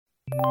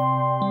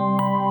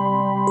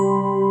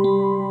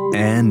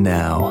And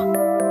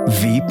now,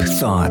 Veep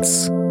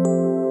Thoughts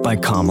by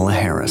Kamala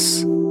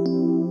Harris.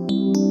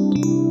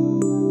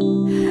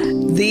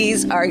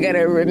 These are going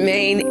to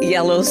remain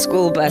yellow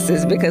school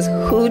buses because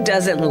who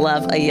doesn't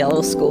love a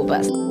yellow school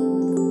bus?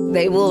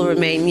 They will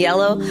remain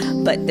yellow,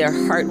 but their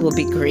heart will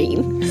be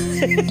green.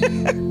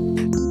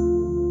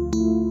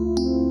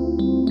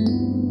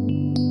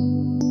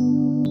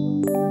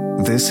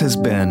 This has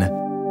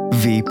been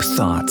Veep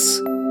Thoughts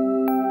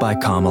by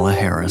Kamala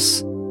Harris.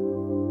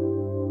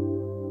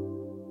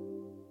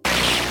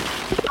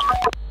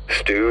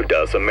 Stu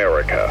Does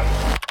America.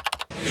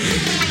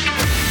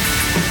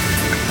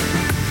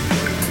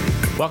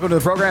 Welcome to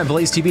the program,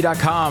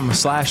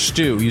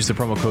 blazetv.com/Stu. Use the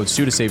promo code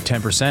Stu to save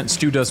 10%.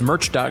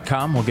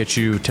 StuDoesMerch.com will get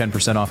you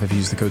 10% off if you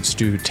use the code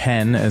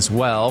Stu10 as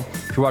well.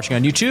 If you're watching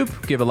on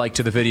YouTube, give a like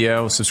to the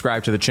video,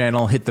 subscribe to the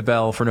channel, hit the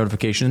bell for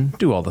notification,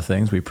 do all the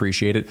things. We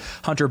appreciate it.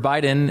 Hunter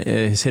Biden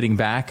is hitting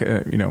back,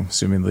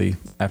 assumingly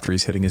after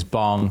he's hitting his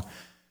bong.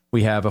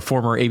 We have a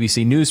former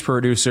ABC News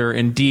producer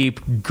in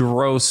deep,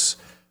 gross,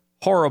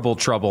 horrible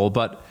trouble.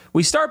 But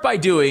we start by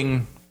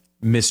doing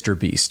Mr.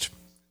 Beast.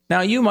 Now,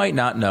 you might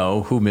not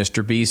know who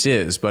Mr. Beast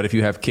is, but if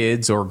you have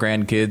kids or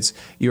grandkids,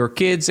 your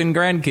kids and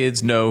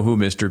grandkids know who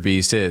Mr.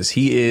 Beast is.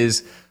 He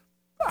is,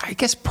 I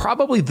guess,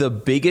 probably the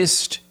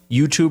biggest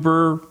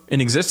YouTuber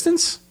in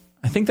existence.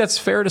 I think that's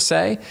fair to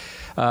say.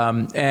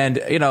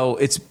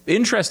 It's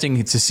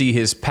interesting to see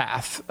his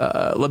path.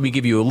 Let me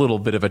give you a little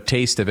bit of a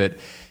taste of it.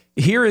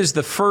 Here is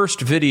the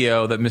first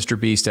video that Mr.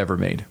 Beast ever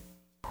made.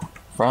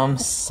 From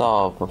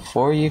Saul,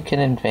 before you can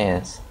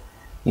advance,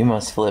 you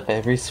must flip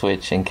every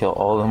switch and kill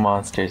all the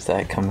monsters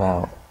that come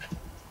out.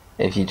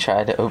 If you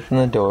try to open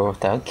the door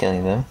without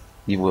killing them,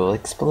 you will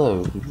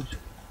explode.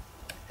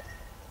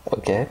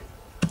 Okay.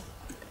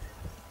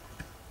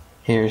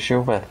 Here's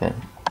your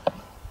weapon.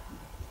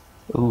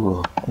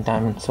 Ooh, a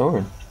diamond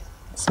sword.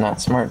 It's not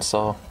smart,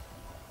 Saul.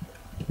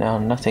 Now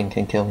nothing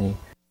can kill me.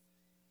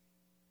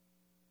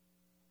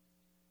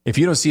 If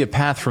you don't see a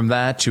path from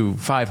that to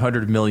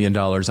 $500 million,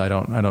 I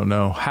don't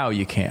know how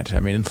you can't. I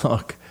mean,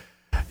 look.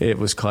 It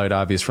was quite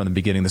obvious from the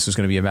beginning this was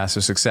going to be a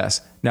massive success.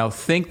 Now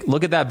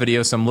look at that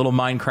video, some little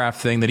Minecraft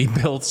thing that he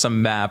built,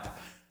 some map.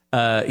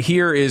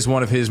 Here is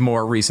one of his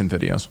more recent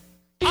videos.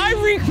 I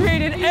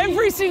recreated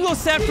every single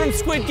set from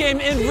Squid Game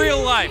in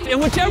real life,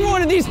 and whichever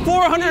one of these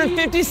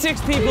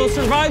 456 people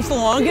survives the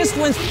longest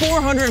wins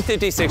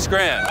 456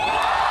 grand.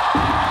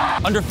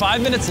 Under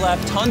 5 minutes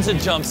left, tons of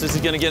jumps. This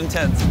is going to get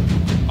intense.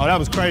 Oh, that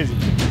was crazy.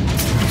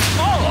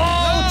 Oh,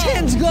 no,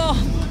 10's gone.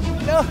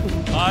 No.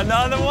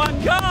 Another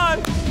one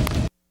gone.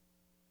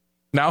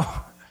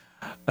 Now,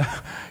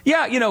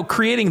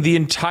 creating the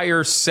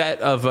entire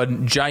set of a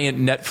giant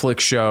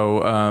Netflix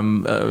show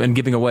and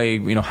giving away,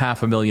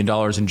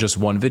 $500,000 in just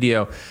one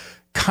video,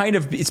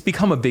 it's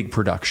become a big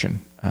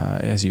production,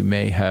 as you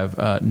may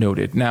have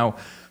noted. Now,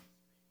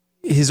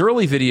 his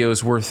early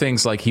videos were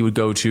things like he would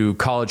go to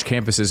college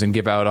campuses and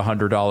give out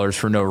 $100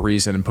 for no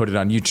reason and put it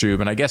on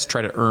YouTube, and I guess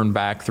try to earn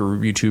back through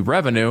YouTube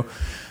revenue.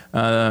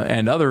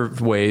 And other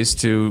ways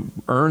to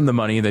earn the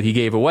money that he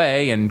gave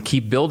away and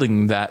keep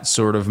building that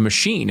sort of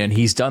machine. And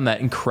he's done that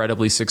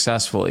incredibly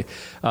successfully.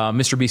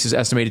 Mr. Beast is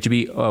estimated to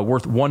be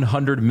worth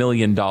 $100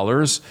 million.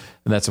 And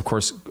that's, of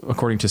course,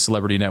 according to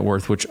Celebrity Net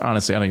Worth, which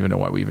honestly, I don't even know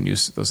why we even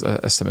use those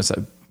estimates.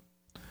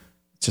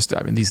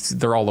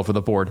 They're all over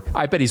the board.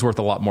 I bet he's worth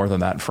a lot more than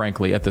that,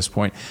 frankly, at this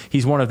point.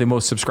 He's one of the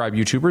most subscribed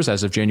YouTubers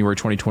as of January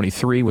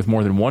 2023, with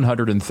more than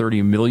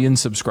 130 million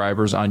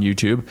subscribers on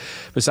YouTube.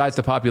 Besides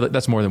the population,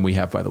 that's more than we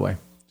have, by the way.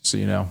 So,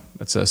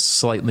 that's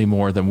slightly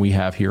more than we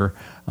have here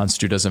on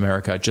Stu Does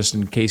America. Just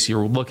in case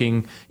you're looking,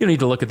 you don't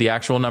need to look at the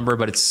actual number,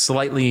 but it's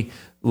slightly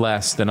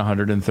less than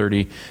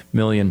 130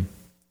 million.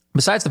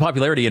 Besides the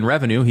popularity and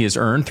revenue he has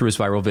earned through his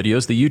viral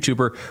videos, the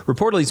YouTuber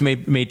reportedly has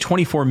made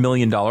 $24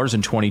 million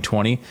in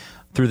 2020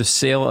 through the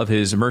sale of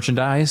his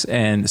merchandise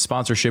and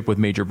sponsorship with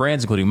major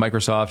brands, including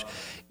Microsoft,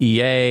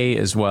 EA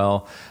as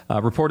well.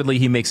 Reportedly,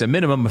 he makes a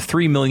minimum of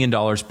 $3 million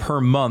per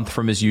month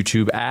from his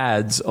YouTube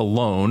ads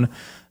alone.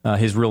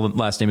 His real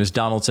last name is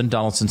Donaldson.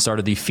 Donaldson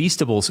started the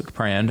Feastables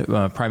brand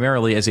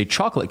primarily as a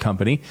chocolate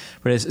company,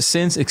 but has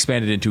since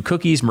expanded into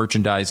cookies,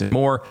 merchandise, and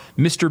more.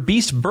 Mr.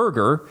 Beast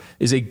Burger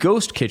is a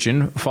ghost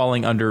kitchen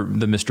falling under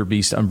the Mr.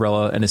 Beast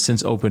umbrella and has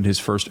since opened his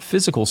first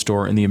physical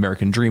store in the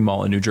American Dream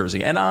Mall in New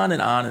Jersey. And on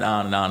and on and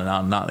on and on and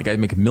on and on. The guy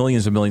makes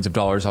millions and millions of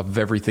dollars off of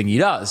everything he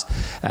does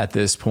at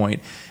this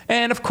point.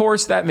 And of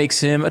course, that makes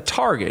him a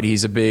target.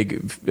 He's a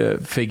big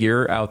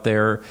figure out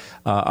there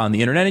on the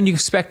internet, and you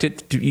expect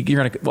it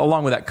to,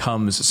 along with that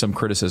comes some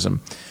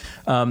criticism.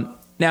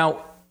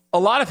 Now, a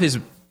lot of his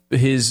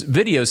his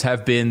videos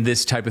have been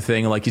this type of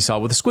thing, like you saw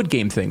with the Squid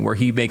Game thing, where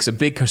he makes a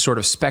big sort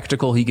of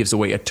spectacle. He gives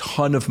away a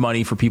ton of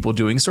money for people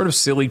doing sort of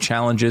silly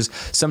challenges.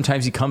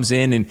 Sometimes he comes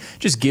in and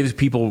just gives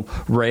people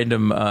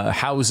random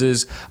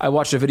houses. I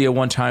watched a video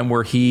one time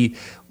where he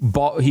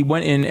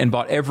went in and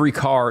bought every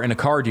car in a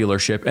car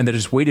dealership and then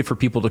just waited for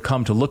people to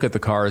come to look at the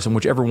cars, and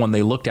whichever one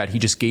they looked at, he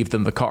just gave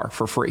them the car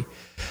for free.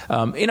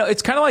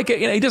 It's kind of like,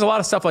 he does a lot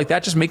of stuff like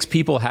that, just makes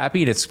people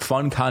happy, and it's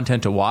fun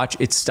content to watch.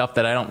 It's stuff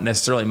that I don't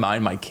necessarily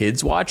mind my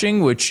kids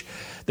watching, which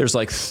there's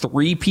like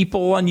 3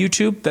 people on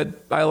YouTube that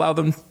I allow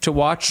them to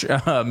watch.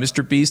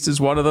 Mr. Beast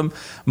is one of them,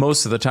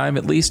 most of the time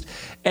at least.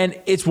 And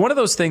it's one of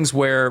those things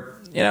where,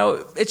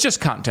 it's just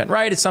content,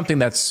 right? It's something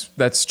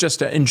that's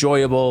just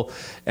enjoyable,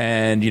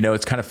 and,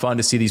 it's kind of fun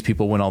to see these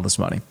people win all this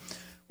money.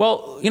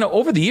 Well,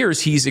 over the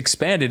years, he's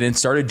expanded and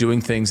started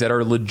doing things that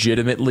are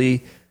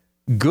legitimately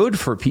good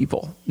for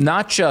people.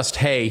 Not just,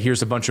 hey,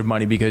 here's a bunch of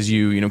money because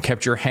you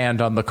kept your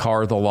hand on the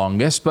car the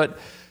longest, but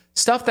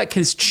stuff that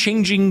is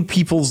changing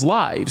people's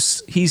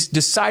lives. He's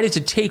decided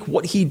to take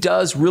what he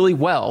does really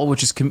well,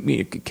 which is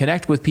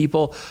connect with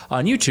people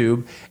on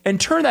YouTube, and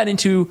turn that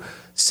into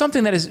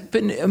something that has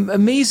been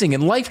amazing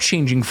and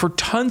life-changing for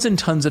tons and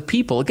tons of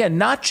people. Again,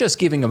 not just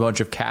giving a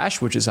bunch of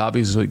cash, which is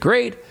obviously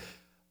great,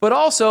 but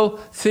also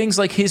things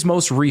like his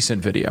most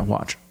recent video.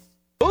 Watch.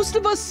 Most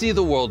of us see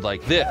the world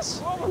like this.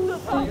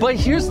 But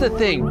here's the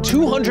thing,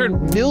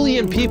 200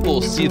 million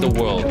people see the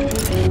world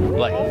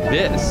like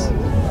this.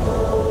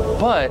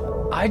 But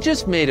I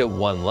just made it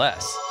one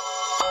less.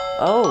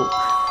 Oh.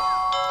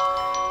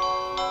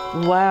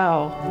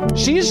 Wow.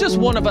 She's just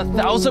one of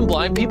 1,000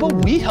 blind people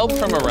we helped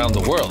from around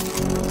the world.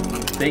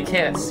 They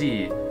can't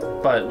see,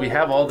 but we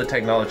have all the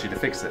technology to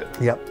fix it.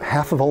 Yep,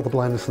 half of all the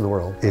blindness in the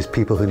world is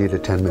people who need a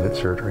 10-minute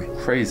surgery.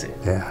 Crazy.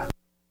 Yeah.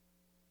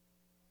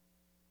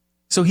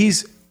 So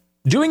he's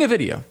doing a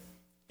video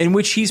in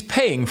which he's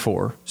paying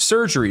for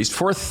surgeries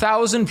for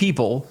 1,000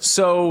 people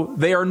so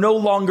they are no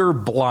longer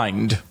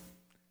blind.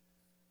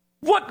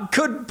 What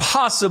could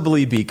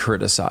possibly be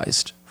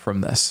criticized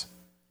from this?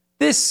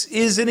 This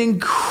is an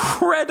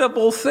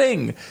incredible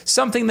thing,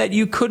 something that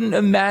you couldn't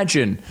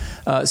imagine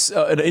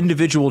an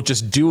individual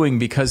just doing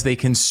because they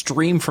can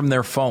stream from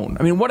their phone.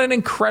 I mean, what an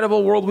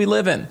incredible world we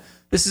live in.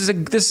 This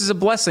is a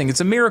blessing. It's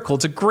a miracle.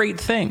 It's a great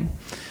thing.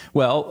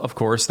 Well, of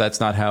course,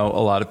 that's not how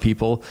a lot of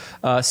people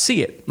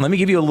see it. Let me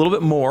give you a little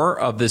bit more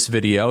of this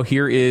video.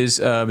 Here is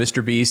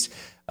Mr. Beast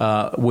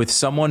with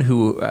someone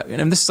who,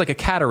 and this is like a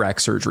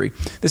cataract surgery.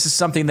 This is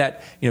something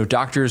that,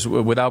 Doctors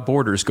Without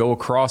Borders go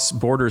across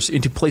borders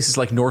into places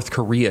like North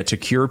Korea to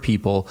cure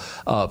people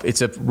of.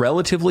 It's a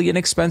relatively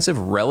inexpensive,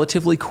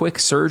 relatively quick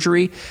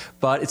surgery,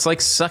 but it's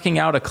like sucking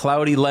out a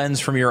cloudy lens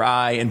from your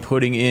eye and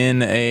putting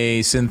in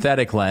a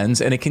synthetic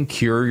lens, and it can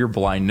cure your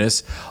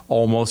blindness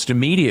almost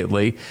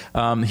immediately.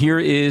 Here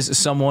is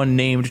someone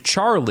named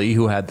Charlie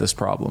who had this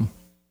problem.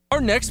 Our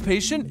next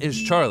patient is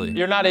Charlie.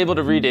 You're not able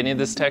to read any of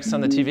this text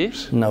on the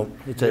TV? No,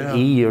 it's an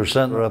E or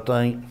something, I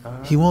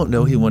think. He won't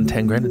know he won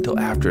 10 grand until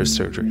after his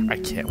surgery. I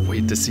can't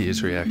wait to see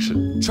his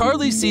reaction.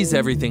 Charlie sees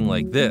everything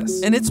like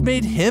this, and it's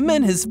made him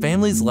and his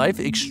family's life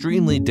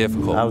extremely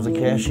difficult. I was a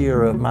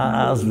cashier.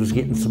 My eyes was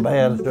getting so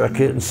bad I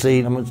couldn't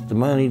see how much the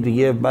money to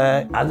give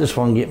back. I just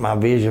want to get my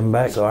vision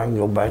back so I can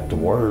go back to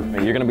work.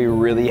 You're going to be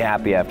really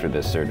happy after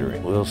this surgery.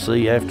 We'll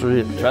see after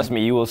it. Trust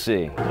me, you will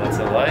see. What's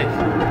it like?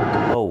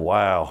 Oh,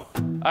 wow.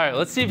 All right,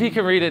 let's see if he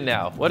can read it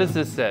now. What does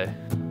this say?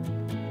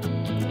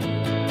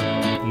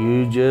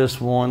 You just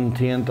won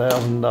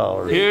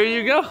 $10,000. Here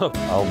you go.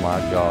 Oh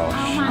my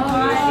gosh.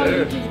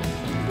 Yes,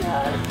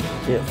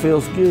 sir. It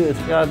feels good.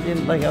 I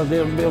didn't think I was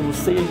ever be able to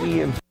see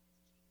again.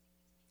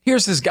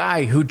 Here's this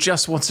guy who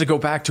just wants to go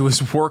back to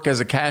his work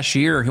as a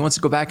cashier. He wants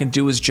to go back and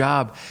do his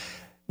job.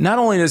 Not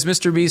only does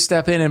Mr. B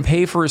step in and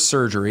pay for his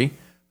surgery,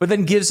 but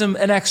then gives him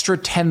an extra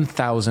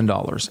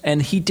 $10,000.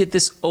 And he did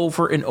this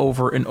over and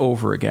over and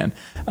over again.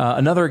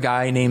 Another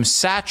guy named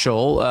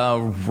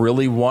Satchel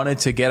really wanted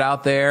to get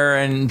out there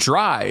and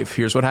drive.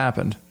 Here's what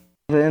happened.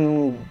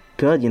 Been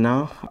good,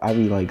 I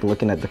be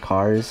looking at the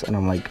cars and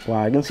I'm like,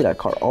 wow, I can see that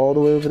car all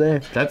the way over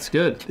there. That's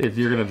good if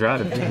you're gonna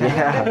drive it.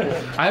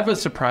 Yeah. I have a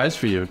surprise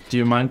for you. Do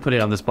you mind putting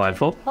on this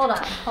blindfold? Hold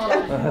on.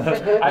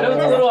 I know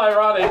it's a little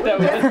ironic that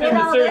we just did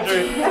the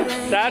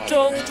surgery.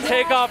 Satchel,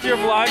 take off your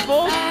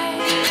blindfold.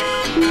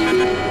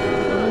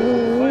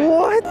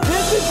 What?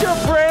 This is your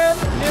brand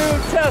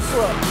new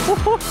Tesla.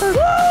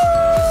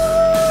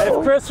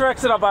 If Chris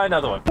wrecks it, I'll buy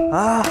another one.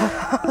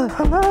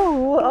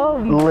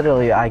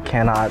 Literally, I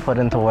cannot put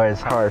into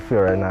words how I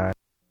feel right now.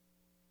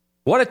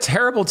 What a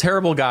terrible,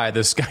 terrible guy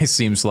this guy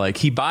seems like.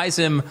 He buys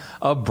him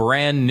a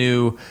brand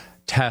new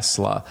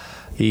Tesla.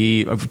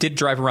 He did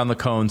drive around the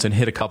cones and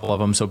hit a couple of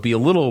them, so be a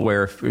little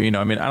aware. I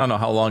don't know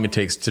how long it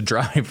takes to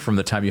drive from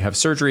the time you have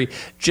surgery.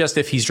 Just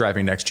if he's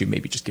driving next to you,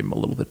 maybe just give him a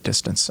little bit of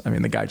distance.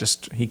 The guy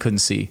he couldn't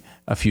see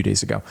a few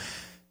days ago.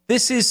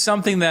 This is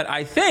something that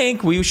I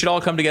think we should all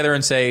come together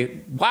and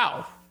say,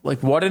 wow,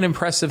 what an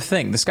impressive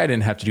thing. This guy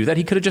didn't have to do that.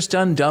 He could have just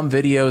done dumb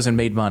videos and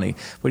made money.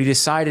 But he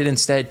decided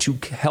instead to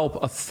help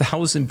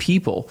 1,000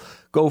 people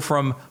go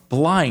from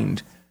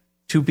blind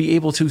to be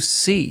able to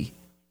see.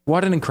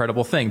 What an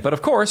incredible thing. But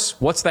of course,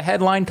 what's the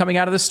headline coming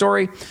out of this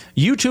story?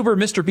 YouTuber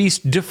Mr.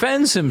 Beast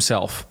defends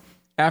himself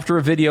after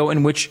a video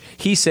in which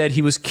he said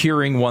he was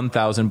curing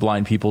 1,000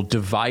 blind people,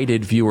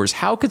 divided viewers.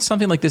 How could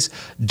something like this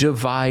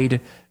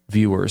divide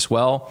viewers?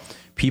 Well,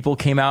 people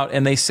came out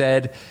and they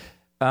said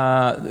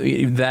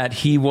that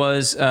he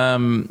was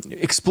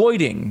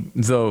exploiting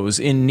those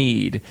in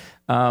need.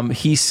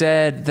 He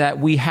said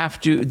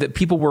that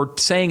people were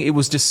saying it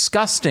was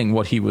disgusting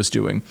what he was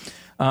doing.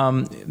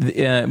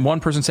 One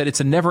person said it's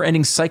a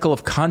never-ending cycle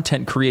of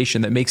content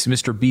creation that makes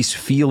Mr. Beast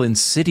feel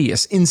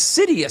insidious.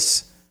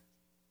 Insidious!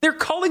 They're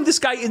calling this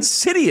guy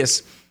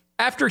insidious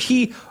after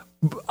he,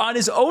 on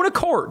his own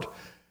accord,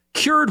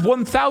 cured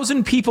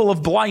 1,000 people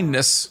of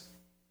blindness.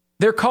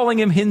 They're calling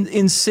him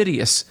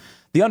insidious.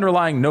 The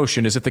underlying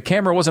notion is if the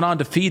camera wasn't on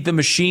to feed the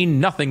machine,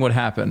 nothing would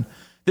happen.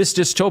 This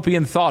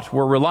dystopian thought,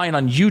 we're relying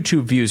on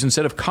YouTube views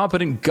instead of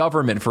competent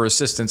government for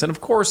assistance. And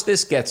of course,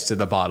 this gets to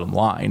the bottom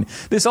line.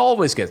 This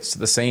always gets to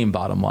the same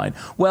bottom line.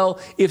 Well,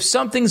 if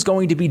something's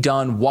going to be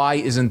done, why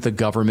isn't the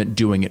government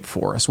doing it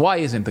for us? Why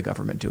isn't the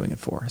government doing it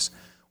for us?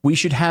 We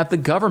should have the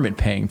government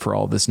paying for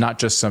all this, not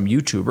just some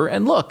YouTuber.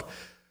 And look,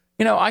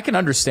 I can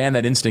understand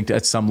that instinct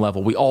at some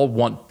level. We all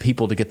want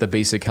people to get the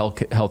basic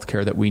health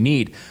care that we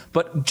need.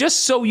 But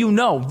just so you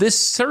know, this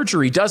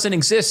surgery doesn't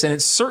exist, and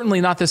it's certainly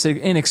not this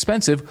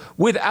inexpensive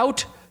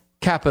without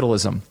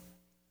capitalism.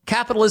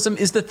 Capitalism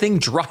is the thing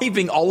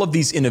driving all of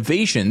these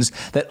innovations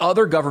that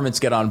other governments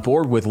get on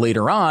board with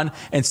later on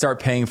and start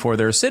paying for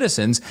their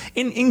citizens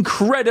in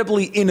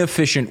incredibly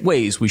inefficient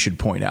ways, we should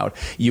point out.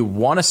 You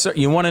want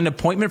an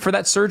appointment for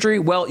that surgery?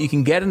 Well, you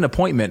can get an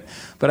appointment,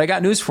 but I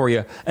got news for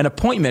you. An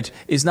appointment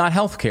is not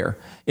health care.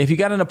 If you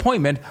got an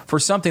appointment for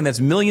something that's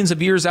millions of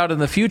years out in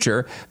the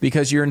future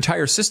because your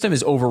entire system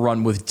is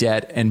overrun with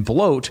debt and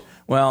bloat,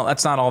 well,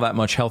 that's not all that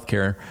much health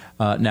care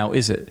now,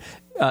 is it?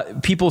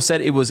 People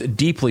said it was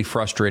deeply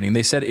frustrating.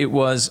 They said it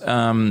was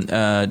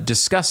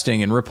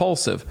disgusting and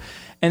repulsive.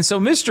 And so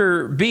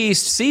Mr.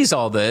 Beast sees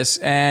all this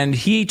and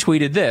he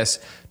tweeted this.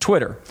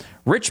 Twitter,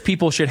 rich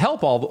people should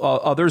help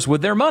all others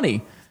with their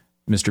money.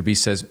 Mr.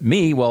 Beast says,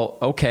 me? Well,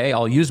 okay,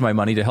 I'll use my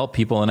money to help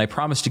people, and I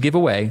promise to give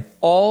away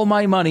all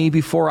my money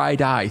before I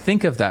die.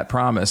 Think of that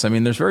promise. I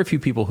mean, there's very few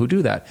people who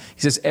do that.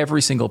 He says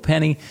every single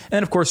penny.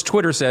 And of course,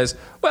 Twitter says,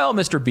 well,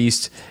 Mr.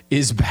 Beast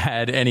is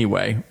bad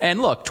anyway.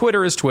 And look,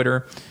 Twitter is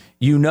Twitter.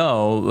 You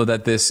know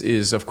that this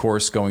is, of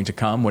course, going to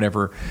come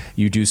whenever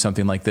you do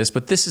something like this.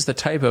 But this is the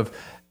type of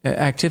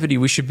activity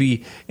we should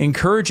be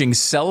encouraging,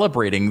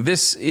 celebrating.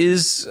 This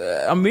is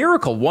a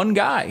miracle. One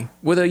guy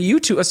with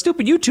a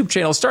stupid YouTube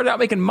channel started out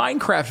making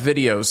Minecraft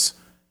videos.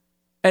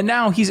 And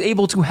now he's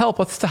able to help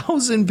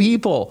 1,000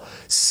 people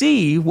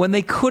see when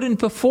they couldn't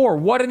before.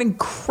 What an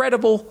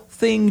incredible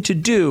thing to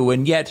do.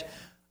 And yet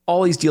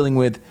all he's dealing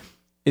with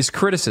is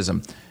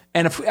criticism.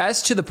 And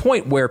as to the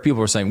point where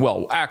people are saying,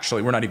 well,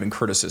 actually, we're not even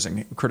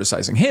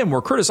criticizing him.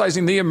 We're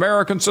criticizing the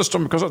American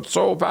system because it's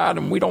so bad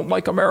and we don't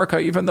like America,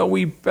 even though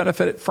we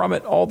benefit from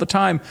it all the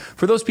time.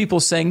 For those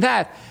people saying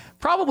that,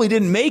 probably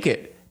didn't make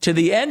it to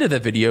the end of the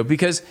video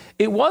because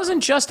it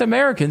wasn't just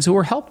Americans who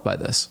were helped by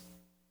this.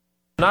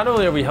 Not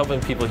only are we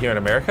helping people here in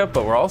America,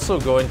 but we're also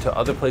going to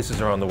other places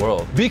around the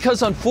world.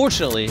 Because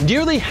unfortunately,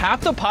 nearly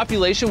half the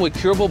population with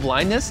curable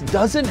blindness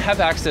doesn't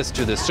have access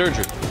to this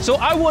surgery. So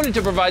I wanted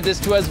to provide this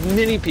to as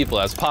many people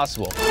as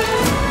possible.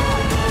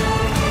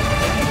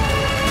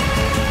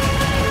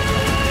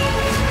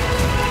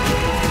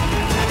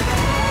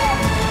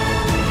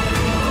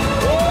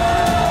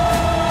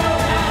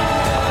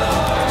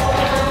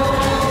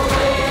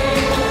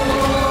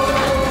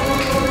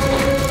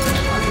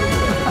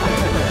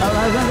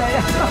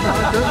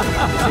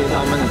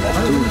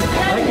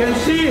 I can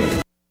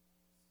see.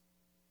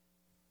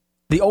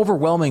 The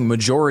overwhelming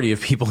majority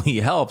of people he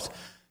helped,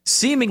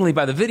 seemingly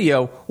by the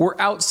video, were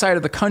outside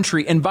of the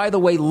country. And by the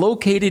way,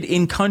 located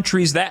in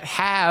countries that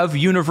have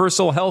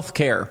universal health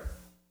care.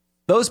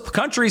 Those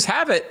countries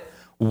have it.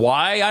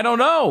 Why? I don't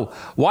know.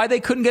 Why they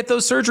couldn't get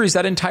those surgeries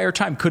that entire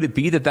time. Could it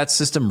be that that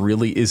system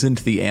really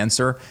isn't the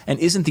answer? And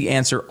isn't the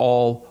answer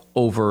all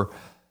over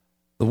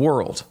the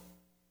world?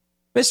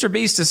 Mr.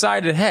 Beast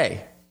decided,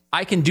 hey,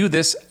 I can do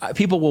this.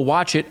 People will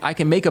watch it. I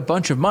can make a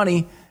bunch of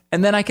money,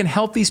 and then I can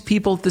help these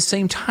people at the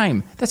same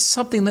time. That's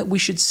something that we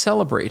should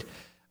celebrate.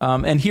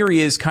 And here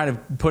he is kind of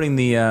putting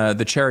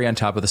the cherry on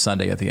top of the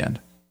sundae at the end.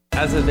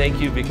 As a thank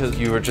you, because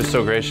you were just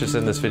so gracious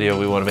in this video,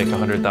 we want to make a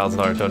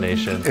 $100,000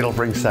 donation. It'll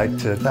bring sight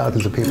to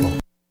thousands of people.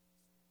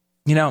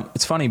 You know,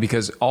 it's funny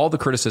because all the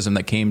criticism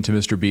that came to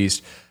Mr.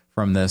 Beast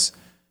from this,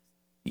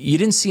 you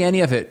didn't see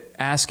any of it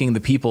asking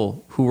the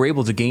people who were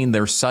able to gain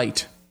their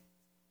sight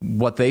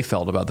what they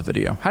felt about the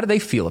video. How did they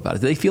feel about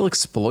it? Did they feel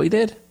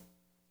exploited? Did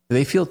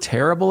they feel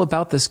terrible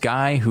about this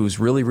guy who's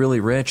really,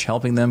 really rich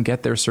helping them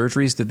get their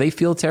surgeries? Did they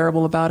feel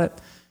terrible about it?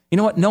 You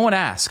know what? No one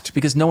asked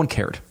because no one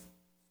cared.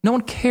 No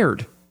one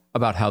cared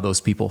about how those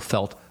people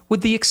felt,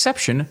 with the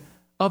exception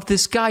of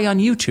this guy on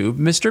YouTube,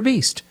 Mr.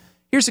 Beast.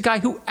 Here's a guy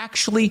who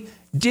actually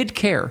did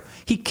care.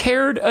 He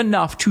cared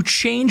enough to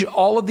change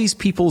all of these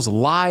people's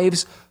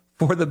lives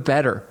for the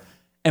better.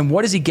 And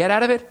what does he get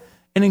out of it?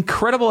 An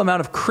incredible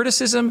amount of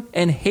criticism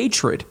and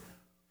hatred.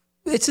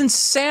 It's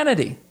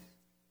insanity.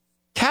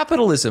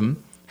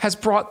 Capitalism has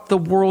brought the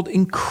world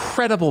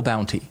incredible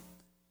bounty,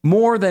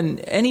 more than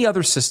any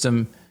other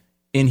system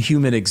in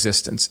human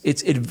existence.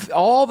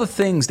 All the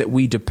things that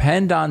we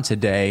depend on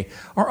today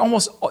are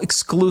almost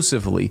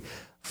exclusively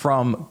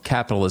from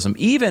capitalism.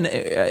 Even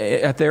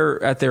at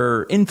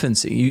their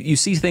infancy, you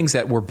see things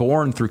that were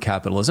born through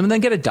capitalism and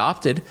then get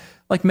adopted,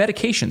 like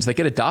medications. They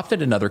get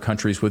adopted in other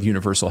countries with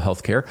universal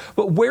health care.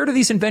 But where do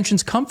these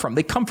inventions come from?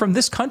 They come from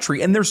this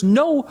country, and there's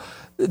no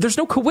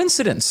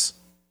coincidence.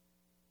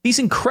 These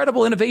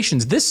incredible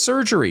innovations, this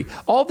surgery,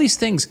 all these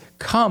things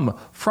come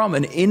from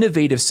an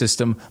innovative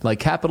system like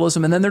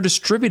capitalism, and then they're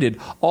distributed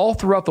all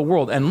throughout the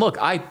world. And look,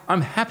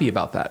 I'm happy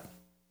about that.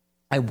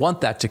 I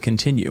want that to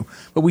continue.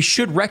 But we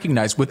should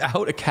recognize,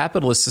 without a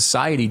capitalist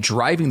society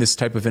driving this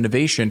type of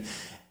innovation,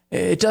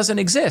 it doesn't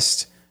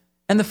exist.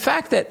 And the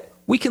fact that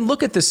we can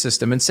look at this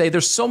system and say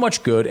there's so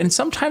much good, and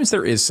sometimes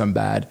there is some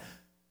bad,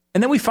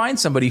 and then we find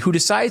somebody who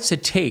decides to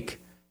take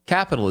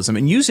capitalism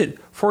and use it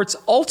for its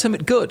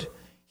ultimate good.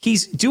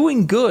 He's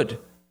doing good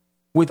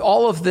with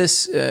all of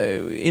this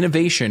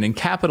innovation and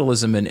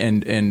capitalism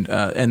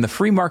and the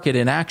free market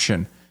in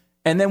action.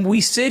 And then we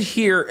sit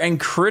here and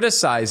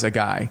criticize a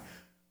guy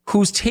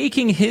who's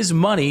taking his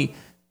money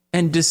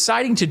and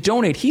deciding to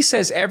donate, he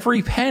says,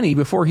 every penny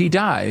before he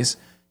dies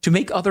to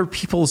make other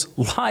people's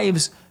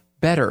lives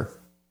better.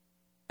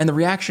 And the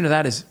reaction to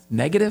that is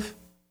negative.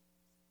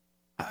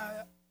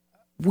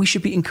 We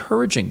should be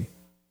encouraging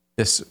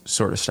this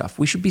sort of stuff.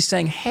 We should be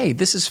saying, hey,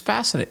 this is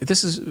fascinating.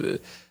 This is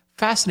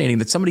fascinating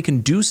that somebody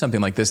can do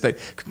something like this, that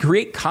can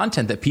create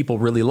content that people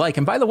really like.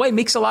 And by the way,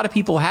 makes a lot of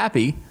people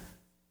happy.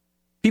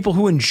 People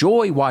who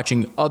enjoy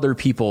watching other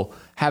people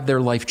have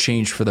their life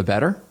changed for the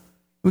better.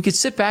 We can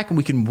sit back and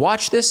we can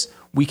watch this.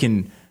 We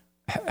can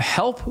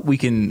help. We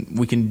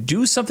can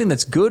do something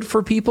that's good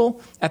for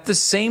people. At the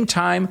same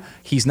time,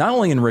 he's not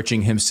only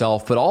enriching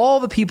himself, but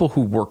all the people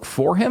who work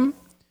for him.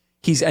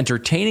 He's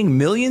entertaining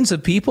millions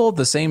of people at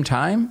the same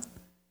time.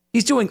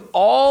 He's doing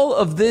all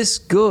of this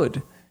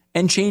good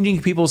and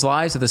changing people's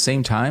lives at the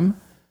same time.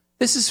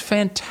 This is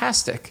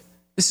fantastic.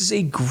 This is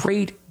a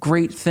great,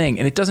 great thing,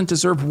 and it doesn't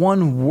deserve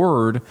one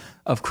word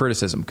of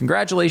criticism.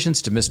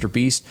 Congratulations to Mr.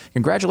 Beast.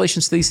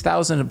 Congratulations to these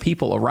thousands of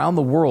people around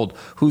the world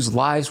whose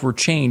lives were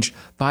changed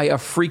by a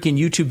freaking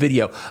YouTube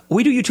video.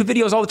 We do YouTube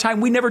videos all the time.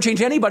 We never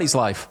change anybody's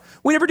life.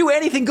 We never do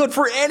anything good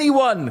for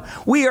anyone.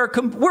 We're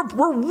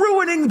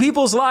ruining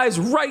people's lives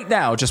right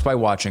now just by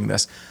watching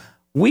this.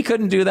 We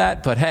couldn't do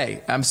that, but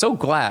hey, I'm so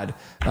glad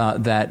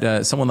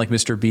that someone like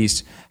Mr.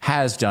 Beast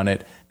has done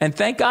it. And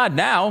thank God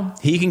now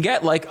he can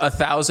get like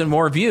 1,000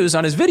 more views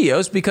on his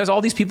videos because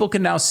all these people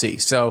can now see.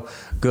 So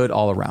good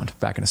all around.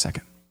 Back in a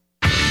second.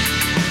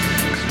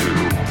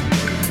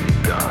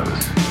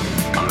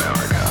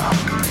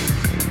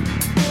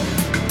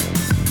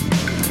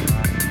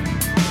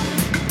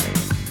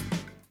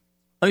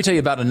 Let me tell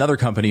you about another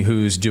company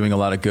who's doing a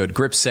lot of good.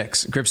 Grip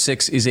 6. Grip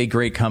 6 is a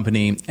great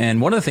company,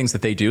 and one of the things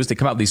that they do is they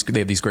come out with they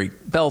have these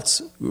great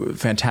belts,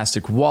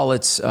 fantastic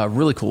wallets,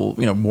 really cool,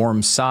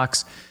 warm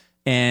socks,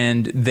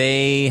 and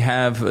they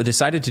have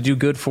decided to do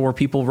good for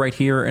people right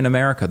here in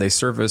America. They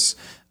service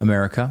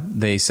America.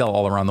 They sell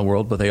all around the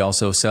world, but they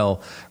also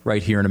sell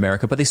right here in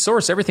America. But they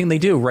source everything they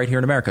do right here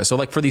in America. So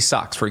like for these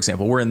socks, for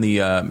example, we're in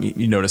the,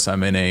 you notice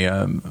I'm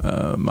in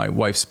my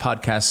wife's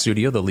podcast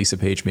studio, the Lisa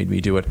Page Made Me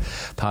Do It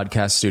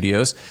podcast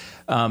studios.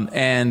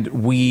 And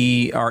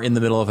we are in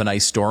the middle of an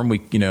ice storm.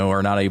 We,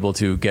 are not able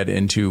to get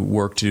into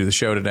work to do the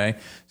show today.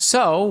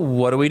 So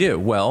what do?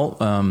 Well,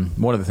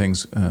 one of the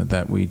things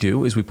that we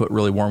do is we put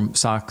really warm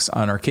socks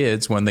on our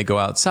kids when they go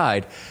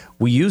outside.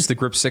 We use the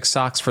Grip 6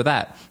 socks for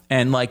that.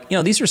 And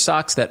these are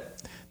socks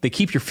that they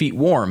keep your feet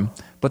warm,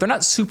 but they're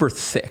not super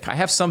thick. I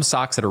have some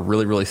socks that are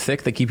really, really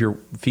thick that keep your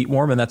feet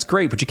warm, and that's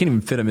great, but you can't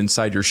even fit them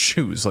inside your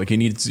shoes. Like you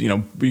need,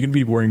 you can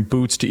be wearing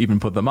boots to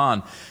even put them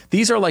on.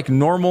 These are like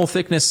normal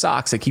thickness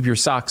socks that keep your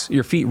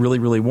feet really,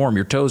 really warm,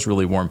 your toes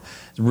really warm.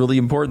 It's really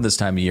important this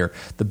time of year.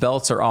 The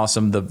belts are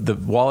awesome. The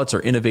wallets are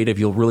innovative.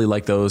 You'll really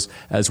like those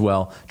as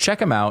well. Check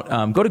them out.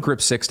 Go to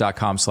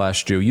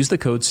grip6.com/Stu. Use the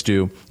code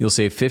Stu. You'll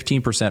save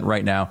 15%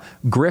 right now.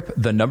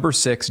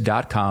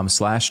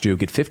 grip6.com/Stu.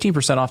 Get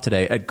 15% off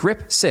today at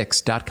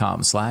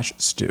grip6.com/Stu.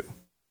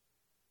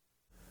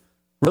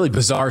 Really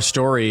bizarre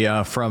story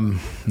not from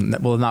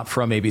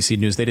ABC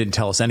News. They didn't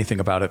tell us anything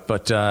about it,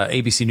 but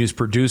ABC News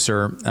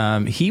producer,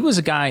 he was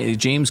a guy,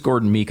 James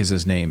Gordon Meek is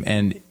his name,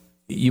 and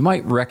you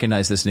might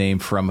recognize this name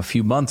from a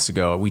few months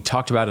ago. We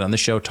talked about it on the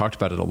show, talked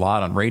about it a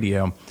lot on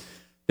radio.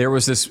 He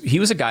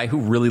was a guy who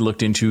really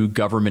looked into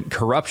government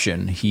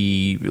corruption.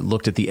 He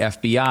looked at the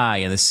FBI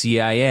and the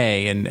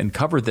CIA and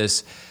covered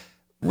this.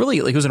 Really,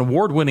 he was an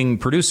award-winning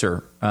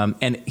producer,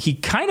 and he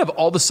kind of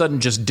all of a sudden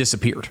just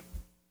disappeared.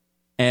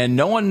 And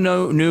no one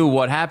knew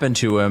what happened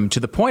to him, to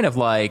the point of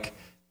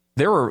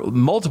there were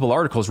multiple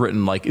articles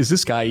written like, is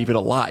this guy even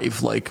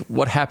alive? Like,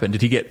 what happened?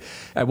 Did he get,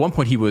 at one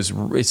point he was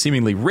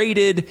seemingly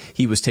raided.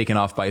 He was taken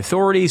off by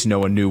authorities. No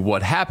one knew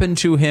what happened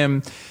to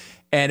him.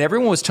 And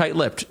everyone was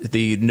tight-lipped.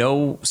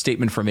 No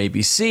statement from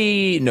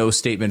ABC, no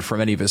statement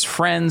from any of his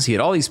friends. He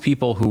had all these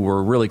people who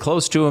were really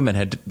close to him and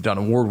had done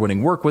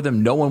award-winning work with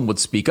him. No one would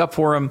speak up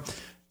for him.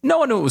 No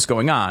one knew what was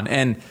going on.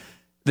 And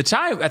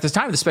at the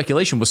time, the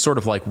speculation was sort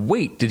of like,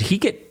 wait, did he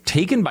get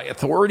taken by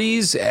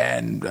authorities?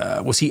 And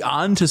was he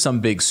on to some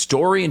big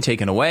story and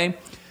taken away?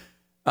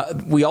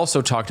 We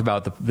also talked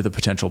about the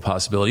potential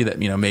possibility that,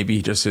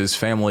 maybe just his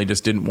family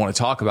just didn't want to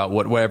talk about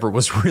whatever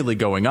was really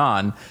going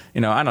on.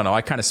 I don't know.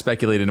 I kind of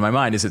speculated in my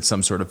mind, is it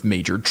some sort of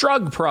major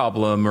drug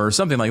problem or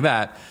something like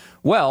that?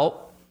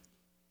 Well,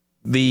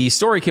 the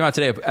story came out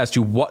today as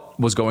to what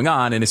was going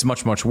on, and it's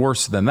much, much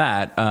worse than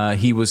that.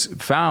 He was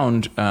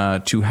found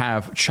to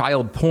have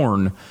child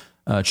porn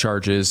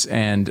charges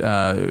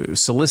and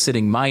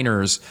soliciting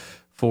minors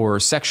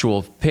for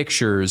sexual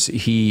pictures.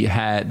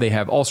 They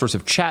have all sorts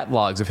of chat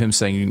logs of him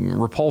saying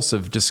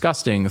repulsive,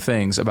 disgusting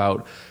things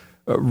about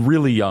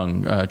really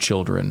young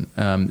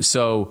children.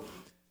 So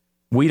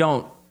we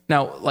don't.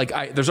 Now,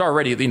 there's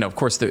already, of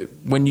course,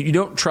 when you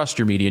don't trust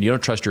your media and you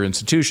don't trust your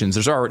institutions,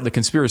 there's already, the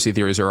conspiracy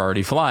theories are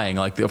already flying.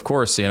 Of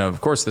course,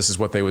 this is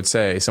what they would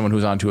say. Someone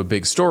who's onto a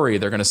big story,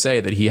 they're going to say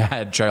that he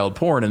had child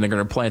porn and they're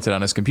going to plant it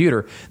on his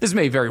computer. This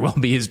may very well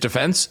be his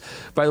defense,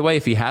 by the way,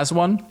 if he has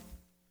one.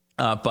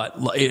 But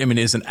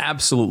it's an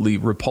absolutely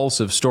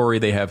repulsive story.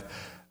 They have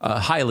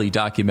highly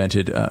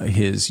documented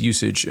his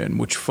usage and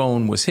which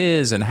phone was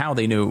his and how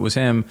they knew it was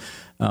him.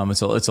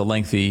 It's a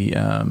lengthy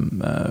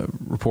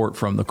report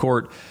from the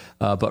court,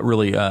 but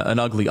really an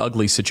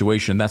ugly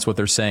situation. That's what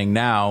they're saying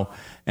now.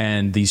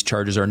 And these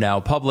charges are now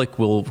public.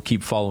 We'll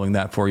keep following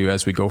that for you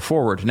as we go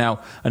forward.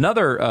 Now,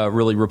 another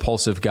really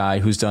repulsive guy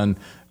who's done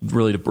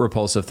really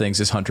repulsive things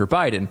is Hunter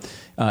Biden.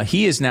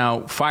 He is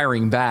now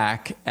firing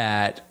back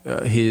at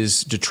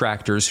his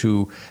detractors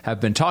who have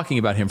been talking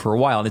about him for a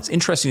while. And it's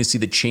interesting to see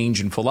the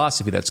change in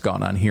philosophy that's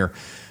gone on here.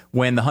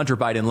 When the Hunter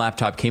Biden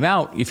laptop came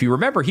out, if you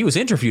remember, he was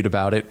interviewed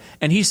about it,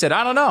 and he said,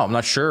 I don't know. I'm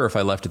not sure if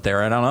I left it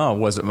there. I don't know.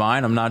 Was it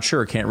mine? I'm not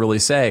sure. Can't really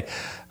say.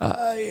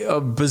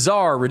 A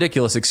bizarre,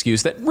 ridiculous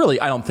excuse that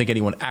really I don't think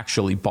anyone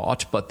actually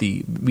bought, but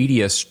the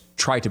media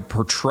tried to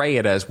portray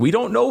it as, we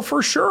don't know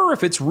for sure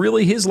if it's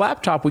really his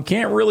laptop. We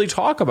can't really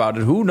talk about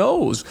it. Who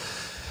knows?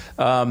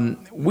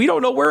 We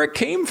don't know where it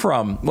came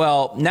from.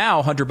 Well,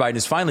 now Hunter Biden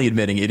is finally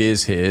admitting it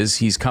is his.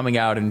 He's coming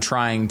out and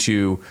trying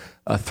to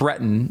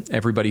threaten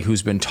everybody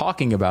who's been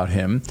talking about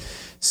him,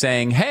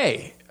 saying,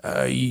 hey,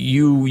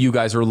 you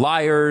guys are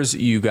liars.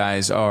 You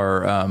guys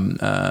are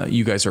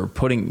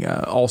putting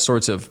all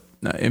sorts of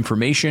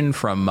information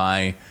from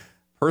my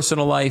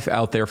personal life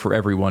out there for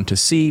everyone to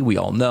see. We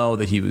all know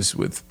that he was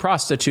with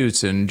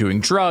prostitutes and doing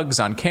drugs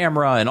on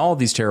camera and all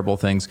these terrible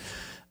things.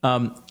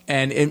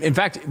 And in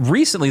fact,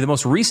 recently, the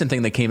most recent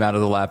thing that came out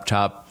of the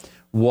laptop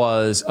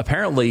was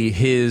apparently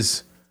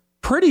his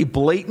pretty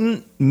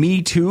blatant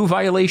Me Too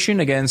violation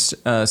against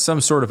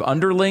some sort of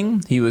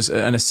underling. He was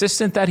an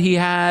assistant that he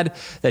had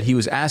that he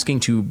was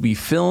asking to be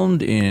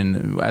filmed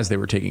in as they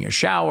were taking a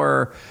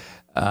shower.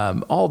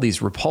 All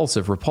these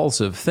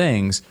repulsive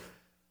things.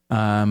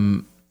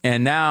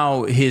 And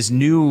now his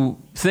new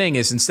thing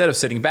is, instead of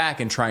sitting back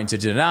and trying to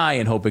deny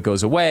and hope it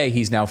goes away,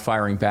 he's now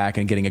firing back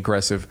and getting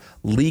aggressive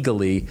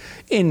legally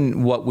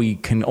in what we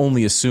can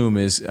only assume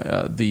is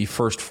the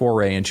first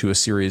foray into a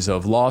series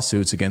of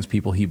lawsuits against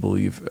people he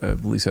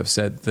believes have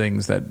said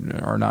things that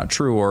are not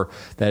true or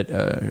that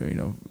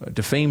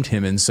defamed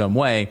him in some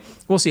way.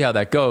 We'll see how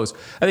that goes.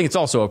 I think it's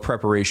also a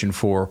preparation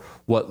for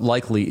what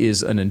likely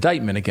is an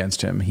indictment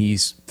against him.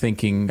 He's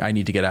thinking, I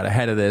need to get out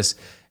ahead of this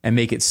and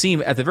make it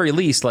seem, at the very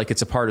least, like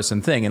it's a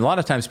partisan thing. And a lot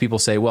of times people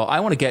say, well, I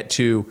want to get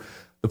to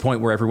the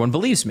point where everyone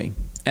believes me.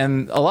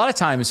 And a lot of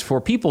times for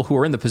people who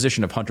are in the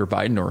position of Hunter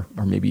Biden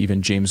or maybe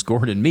even James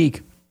Gordon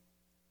Meek,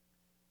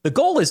 the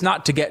goal is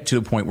not to get to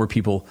a point where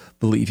people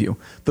believe you.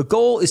 The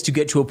goal is to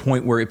get to a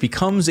point where it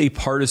becomes a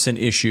partisan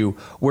issue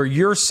where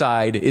your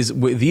side is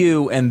with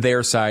you and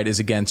their side is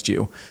against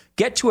you.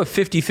 Get to a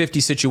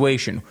 50-50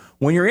 situation.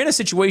 When you're in a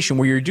situation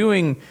where you're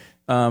doing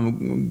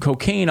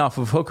cocaine off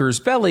of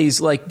hookers'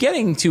 bellies, like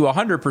getting to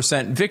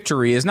 100%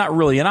 victory is not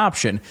really an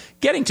option.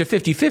 Getting to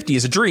 50-50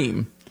 is a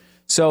dream.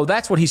 So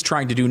that's what he's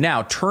trying to do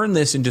now. Turn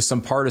this into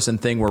some partisan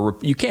thing where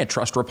you can't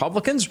trust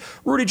Republicans.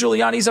 Rudy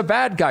Giuliani's a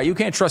bad guy. You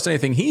can't trust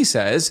anything he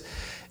says.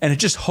 And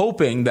just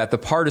hoping that the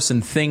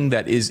partisan thing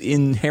that is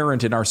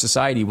inherent in our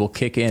society will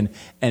kick in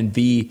and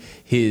be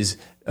his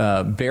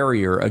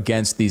barrier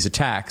against these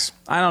attacks.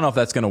 I don't know if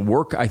that's going to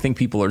work. I think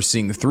people are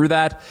seeing through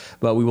that,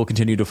 but we will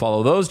continue to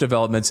follow those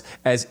developments,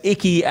 as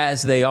icky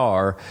as they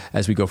are,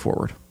 as we go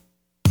forward.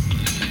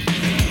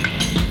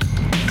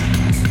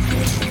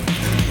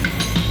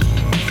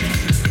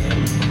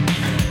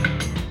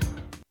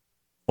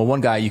 Well,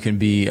 one guy you can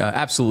be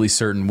absolutely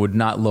certain would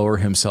not lower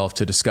himself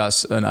to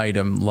discuss an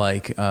item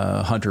like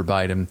Hunter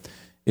Biden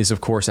is,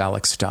 of course,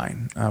 Alex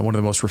Stein, one of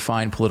the most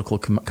refined political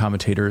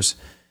commentators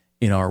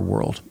in our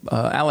world.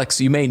 Alex,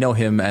 you may know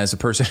him as a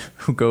person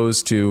who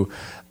goes to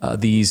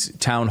these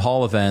town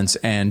hall events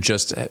and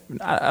just, I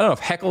don't know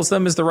if heckles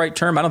them is the right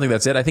term. I don't think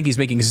that's it. I think he's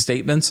making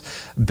statements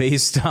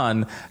based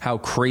on how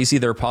crazy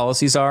their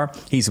policies are.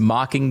 He's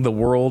mocking the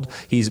world.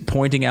 He's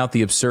pointing out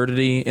the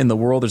absurdity in the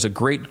world. There's a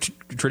great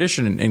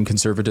tradition in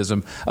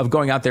conservatism of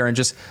going out there and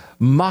just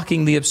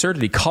mocking the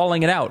absurdity,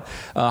 calling it out,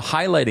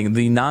 highlighting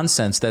the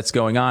nonsense that's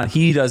going on.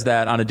 He does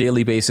that on a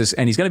daily basis,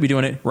 and he's going to be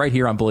doing it right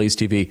here on Blaze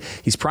TV.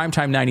 He's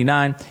Primetime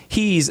 99.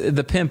 He's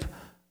the pimp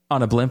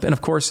on a blimp. And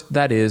of course,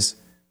 that is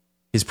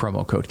his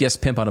promo code. Yes,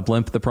 Pimp on a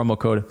Blimp, the promo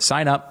code.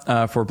 Sign up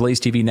for Blaze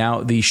TV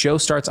now. The show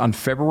starts on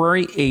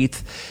February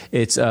 8th.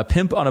 It's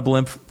Pimp on a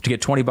Blimp to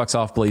get $20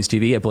 off Blaze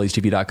TV at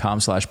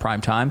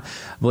blazetv.com/primetime.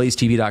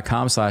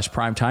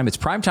 blazetv.com/primetime. It's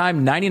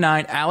Primetime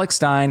 99. Alex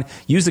Stein.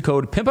 Use the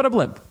code Pimp on a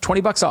Blimp.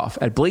 $20 off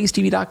at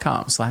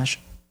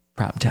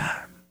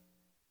blazetv.com/primetime.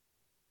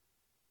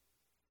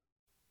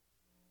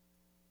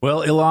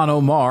 Well, Ilhan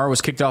Omar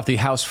was kicked off the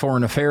House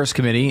Foreign Affairs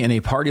Committee in a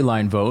party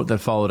line vote that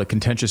followed a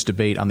contentious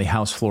debate on the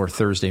House floor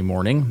Thursday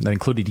morning that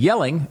included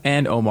yelling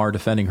and Omar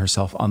defending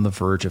herself on the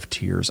verge of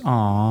tears.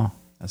 Aw,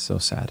 that's so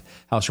sad.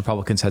 House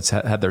Republicans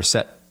had their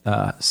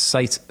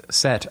sights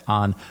set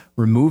on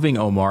removing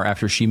Omar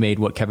after she made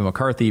what Kevin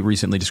McCarthy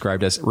recently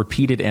described as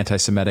repeated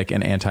anti-Semitic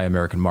and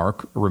anti-American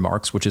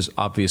remarks, which is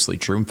obviously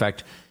true. In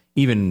fact,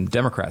 even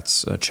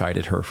Democrats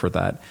chided her for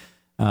that.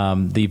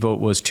 The vote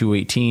was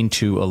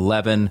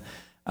 218-11.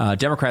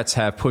 Democrats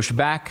have pushed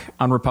back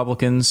on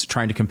Republicans,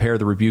 trying to compare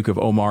the rebuke of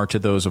Omar to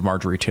those of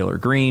Marjorie Taylor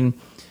Greene,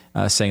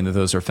 saying that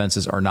those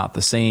offenses are not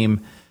the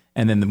same.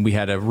 And then we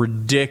had a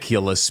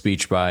ridiculous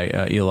speech by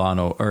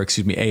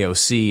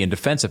AOC in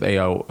defense of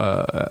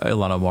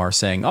Ilhan Omar,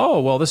 saying, "Oh,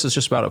 well, this is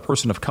just about a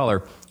person of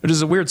color," which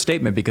is a weird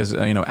statement because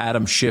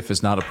Adam Schiff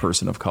is not a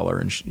person of color,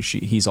 and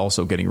he's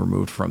also getting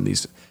removed from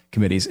these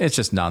committees. It's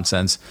just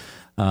nonsense,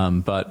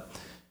 but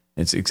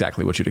it's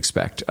exactly what you'd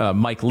expect.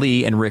 Mike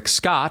Lee and Rick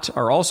Scott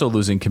are also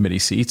losing committee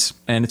seats.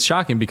 And it's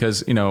shocking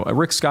because,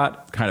 Rick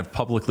Scott kind of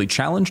publicly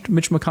challenged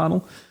Mitch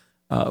McConnell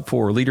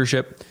for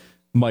leadership.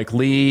 Mike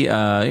Lee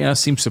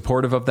seems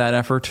supportive of that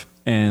effort.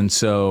 And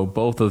so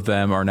both of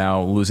them are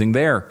now losing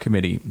their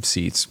committee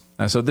seats.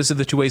 So this are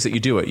the two ways that you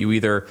do it. You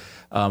either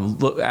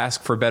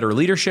ask for better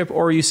leadership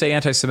or you say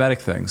anti-Semitic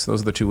things.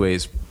 Those are the two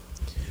ways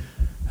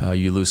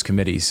you lose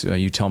committees.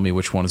 You tell me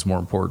which one is more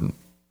important.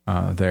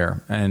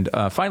 There. And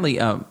finally,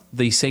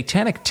 the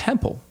Satanic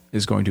Temple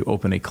is going to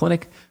open a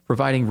clinic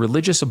providing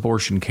religious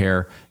abortion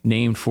care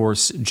named for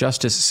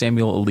Justice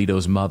Samuel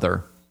Alito's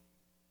mother.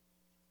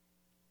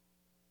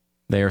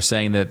 They are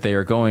saying that they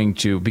are going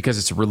to, because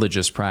it's a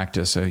religious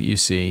practice, you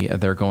see,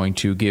 they're going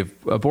to give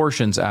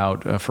abortions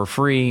out for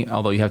free,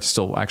 although you have to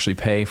still actually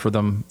pay for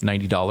them,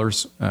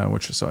 $90,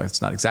 so it's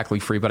not exactly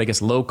free, but I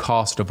guess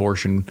low-cost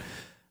abortion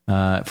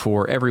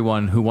for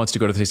everyone who wants to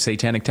go to the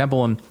Satanic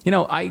Temple. And,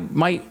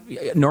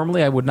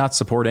 normally I would not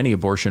support any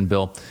abortion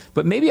bill,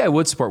 but maybe I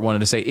would support one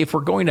to say, if we're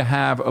going to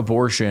have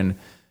abortion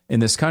in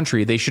this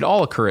country, they should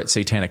all occur at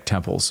Satanic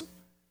temples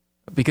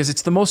because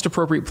it's the most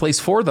appropriate place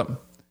for them.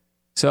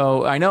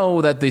 So I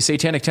know that the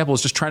Satanic Temple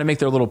is just trying to make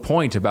their little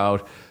point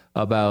about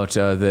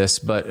this,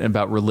 but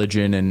about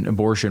religion and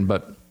abortion,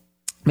 but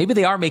maybe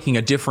they are making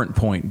a different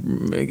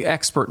point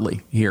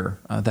expertly here,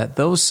 that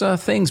those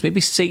things,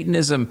 maybe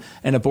Satanism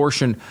and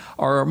abortion,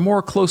 are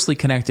more closely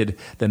connected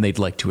than they'd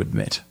like to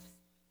admit.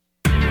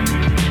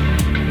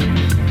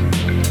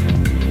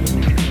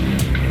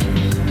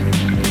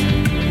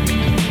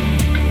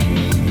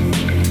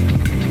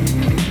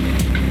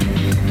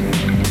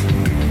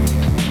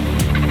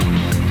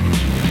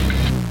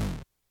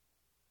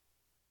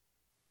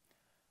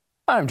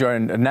 I'm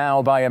joined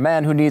now by a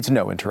man who needs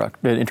no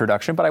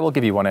introduction, but I will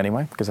give you one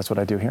anyway, because that's what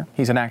I do here.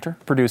 He's an actor,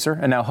 producer,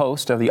 and now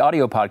host of the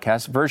audio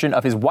podcast version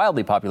of his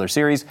wildly popular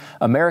series,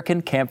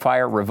 American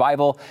Campfire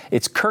Revival.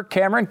 It's Kirk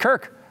Cameron.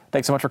 Kirk,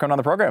 thanks so much for coming on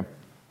the program.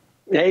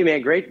 Hey,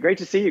 man, great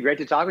to see you. Great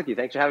to talk with you.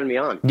 Thanks for having me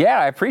on. Yeah,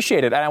 I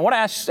appreciate it. And I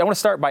want to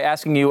start by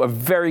asking you a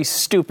very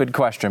stupid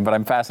question, but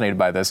I'm fascinated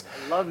by this.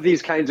 I love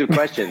these kinds of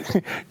questions.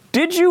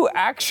 Did you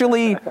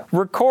actually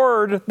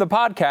record the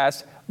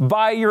podcast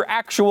by your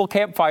actual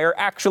campfire,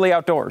 actually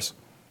outdoors?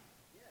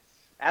 Yes,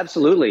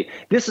 absolutely.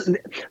 Listen,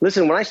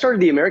 when I started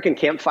the American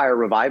Campfire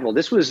Revival,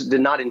 this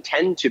did not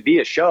intend to be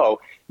a show.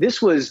 This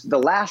was the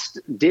last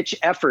ditch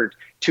effort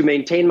to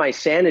maintain my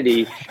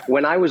sanity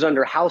when I was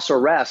under house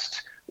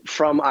arrest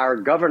from our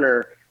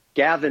governor,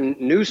 Gavin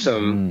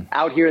Newsom,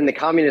 out here in the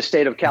communist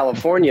state of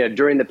California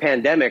during the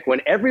pandemic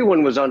when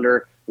everyone was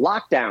under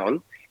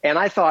lockdown. And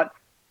I thought,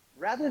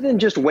 rather than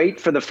just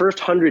wait for the first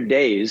 100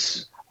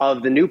 days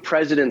of the new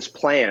president's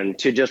plan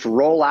to just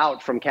roll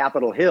out from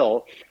Capitol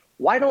Hill,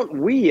 why don't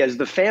we as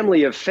the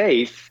family of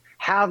faith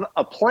have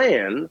a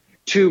plan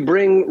to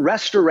bring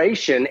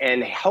restoration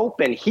and hope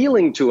and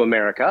healing to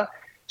America?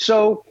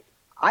 So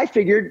I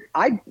figured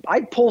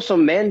I'd pull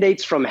some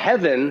mandates from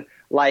heaven,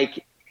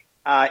 like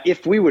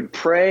if we would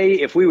pray,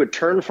 if we would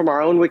turn from our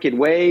own wicked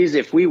ways,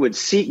 if we would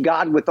seek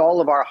God with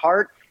all of our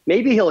heart,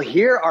 maybe he'll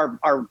hear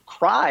our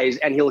cries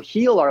and he'll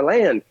heal our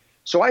land.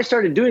 So I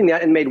started doing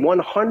that and made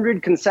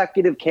 100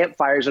 consecutive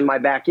campfires in my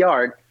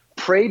backyard,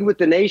 prayed with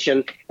the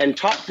nation, and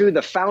taught through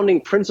the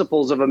founding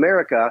principles of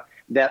America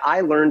that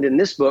I learned in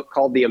this book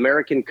called The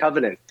American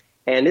Covenant.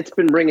 And it's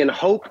been bringing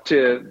hope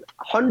to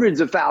hundreds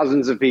of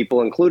thousands of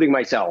people, including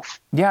myself.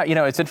 Yeah,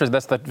 it's interesting.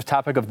 That's the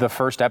topic of the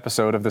first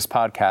episode of this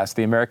podcast,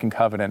 The American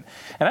Covenant.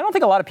 And I don't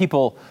think a lot of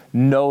people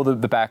know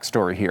the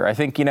backstory here. I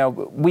think,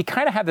 we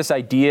kind of have this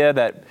idea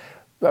that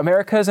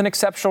America is an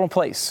exceptional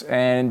place.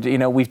 And,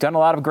 we've done a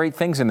lot of great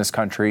things in this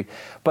country.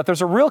 But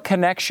there's a real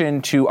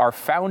connection to our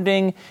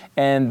founding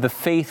and the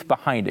faith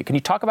behind it. Can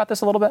you talk about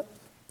this a little bit?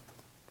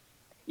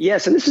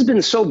 Yes, and this has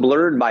been so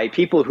blurred by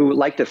people who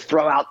like to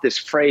throw out this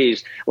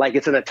phrase like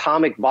it's an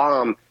atomic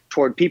bomb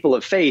toward people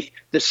of faith,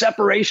 the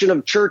separation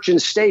of church and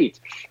state,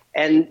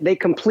 and they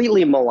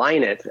completely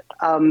malign it.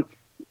 We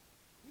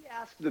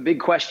ask the big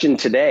question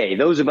today,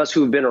 those of us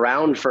who have been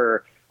around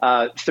for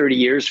 30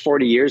 years,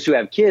 40 years, who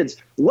have kids,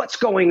 what's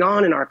going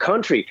on in our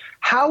country?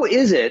 How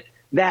is it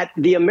that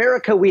the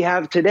America we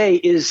have today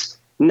is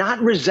not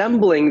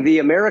resembling the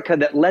America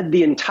that led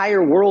the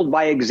entire world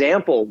by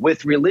example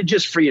with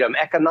religious freedom,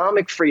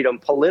 economic freedom,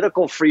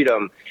 political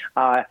freedom,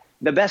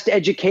 the best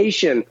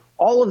education,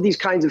 all of these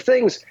kinds of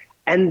things?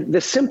 And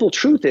the simple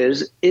truth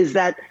is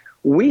that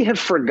we have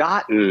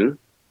forgotten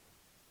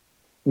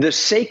the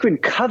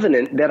sacred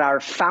covenant that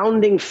our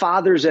founding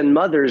fathers and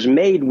mothers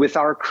made with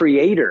our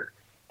Creator.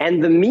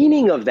 And the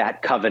meaning of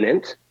that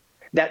covenant,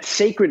 that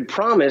sacred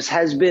promise,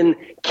 has been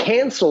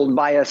canceled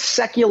by a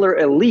secular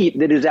elite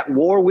that is at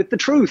war with the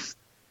truth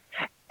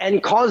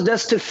and caused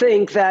us to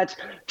think that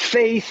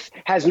faith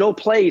has no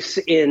place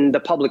in the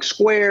public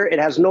square. It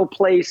has no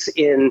place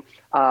in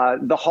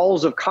the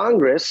halls of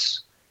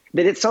Congress,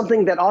 that it's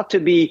something that ought to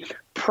be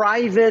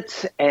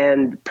private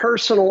and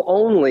personal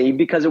only,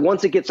 because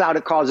once it gets out,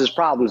 it causes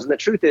problems. And the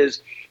truth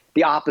is,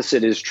 the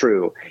opposite is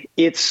true.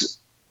 It's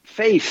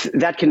faith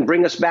that can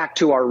bring us back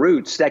to our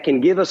roots, that can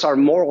give us our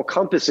moral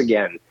compass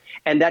again,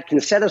 and that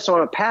can set us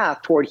on a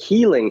path toward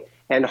healing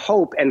and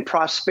hope and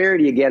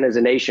prosperity again as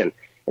a nation.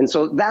 And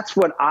so that's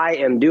what I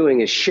am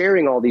doing, is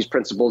sharing all these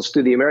principles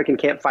through the American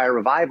Campfire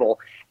Revival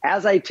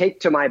as I take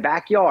to my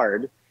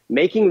backyard,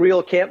 making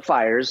real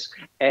campfires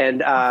and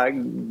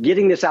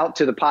getting this out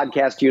to the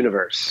podcast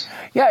universe.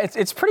 Yeah,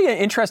 it's pretty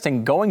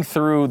interesting going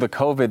through the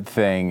COVID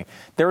thing.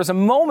 There was a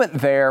moment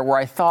there where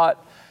I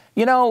thought,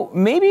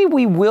 maybe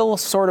we will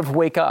sort of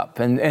wake up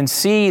and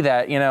see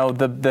that,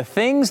 the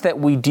things that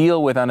we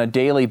deal with on a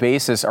daily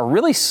basis are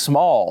really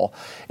small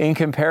in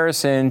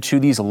comparison to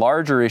these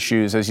larger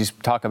issues, as you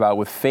talk about,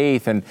 with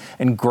faith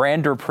and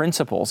grander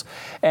principles.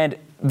 And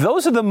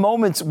those are the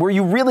moments where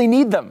you really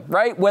need them,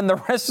 right? When the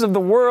rest of the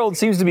world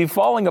seems to be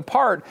falling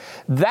apart,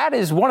 that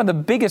is one of the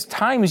biggest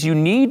times you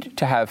need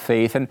to have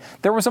faith. And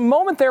there was a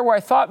moment there where I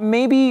thought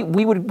maybe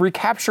we would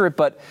recapture it,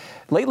 but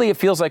lately it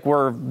feels like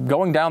we're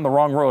going down the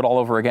wrong road all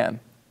over again.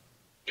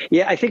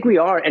 Yeah, I think we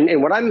are.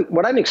 And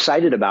what I'm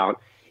excited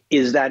about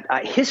is that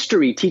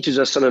history teaches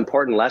us some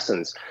important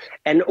lessons.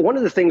 And one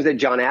of the things that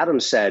John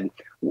Adams said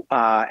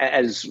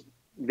as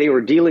they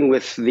were dealing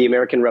with the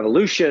American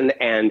Revolution,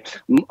 and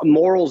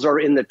morals are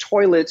in the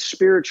toilet,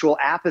 spiritual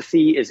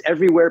apathy is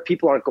everywhere,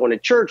 people aren't going to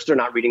church, they're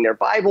not reading their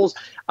Bibles,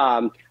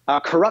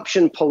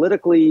 corruption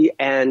politically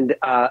and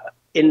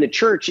in the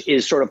church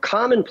is sort of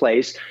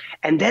commonplace.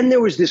 And then there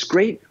was this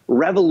great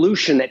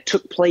revolution that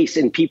took place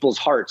in people's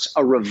hearts,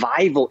 a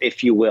revival,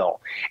 if you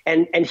will.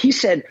 And he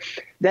said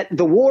that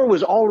the war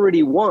was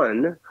already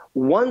won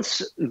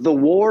once the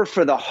war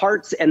for the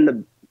hearts and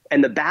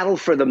the battle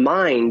for the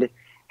mind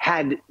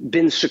had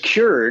been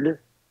secured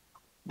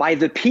by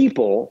the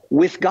people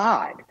with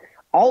God.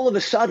 All of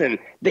a sudden,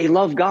 they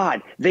love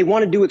God. They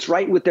want to do what's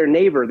right with their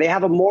neighbor. They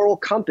have a moral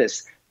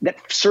compass that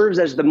serves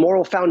as the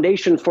moral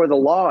foundation for the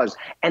laws.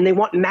 And they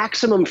want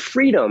maximum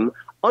freedom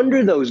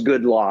under those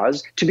good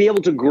laws to be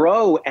able to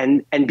grow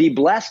and be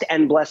blessed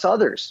and bless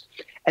others.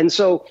 And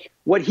so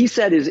what he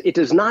said is, it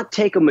does not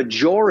take a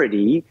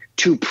majority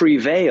to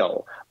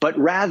prevail, but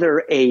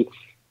rather a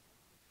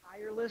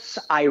tireless,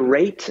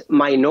 irate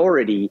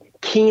minority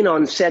keen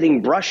on setting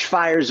brush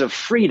fires of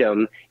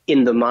freedom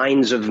in the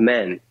minds of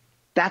men.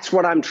 That's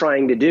what I'm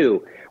trying to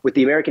do with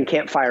the American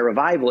Campfire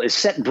Revival, is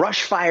set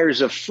brush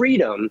fires of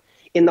freedom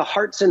in the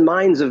hearts and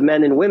minds of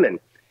men and women.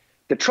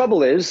 The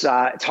trouble is,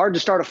 it's hard to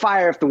start a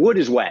fire if the wood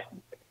is wet.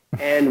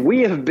 And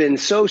we have been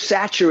so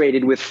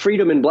saturated with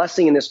freedom and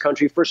blessing in this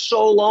country for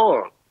so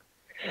long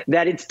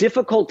that it's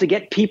difficult to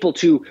get people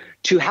to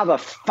have a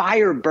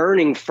fire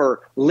burning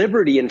for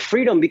liberty and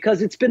freedom,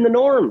 because it's been the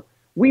norm.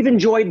 We've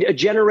enjoyed a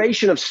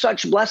generation of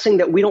such blessing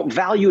that we don't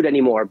value it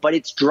anymore, but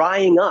it's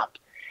drying up.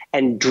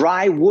 And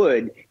dry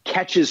wood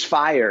catches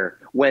fire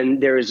when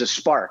there is a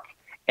spark.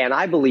 And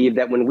I believe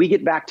that when we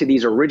get back to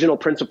these original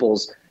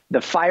principles, the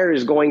fire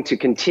is going to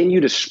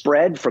continue to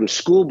spread from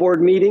school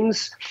board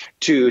meetings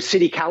to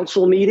city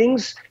council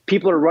meetings.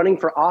 People are running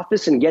for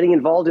office and getting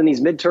involved in these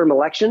midterm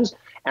elections.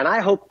 And I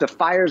hope the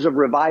fires of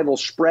revival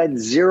spread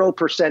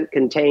 0%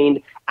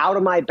 contained out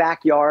of my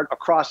backyard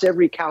across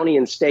every county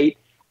and state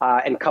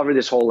and cover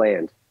this whole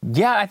land.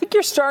 Yeah, I think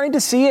you're starting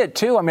to see it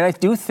too. I mean, I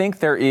do think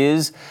there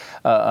is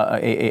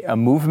a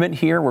movement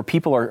here where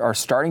people are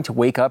starting to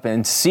wake up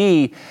and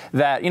see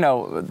that,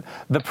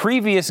 the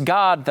previous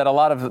God that a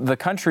lot of the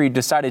country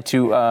decided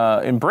to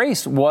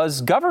embrace was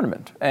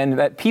government, and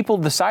that people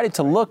decided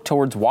to look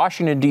towards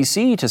Washington,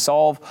 D.C. to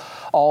solve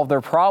all of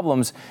their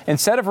problems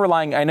instead of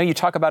relying, I know you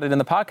talk about it in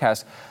the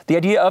podcast, the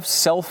idea of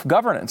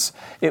self-governance.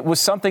 It was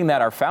something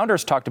that our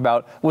founders talked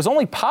about was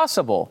only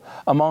possible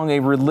among a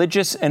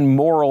religious and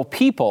moral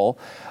people.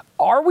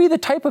 Are we the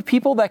type of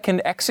people that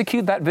can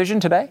execute that vision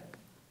today?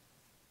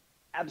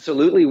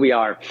 Absolutely, we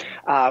are.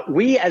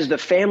 We, as the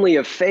family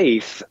of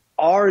faith,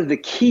 are the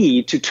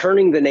key to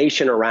turning the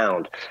nation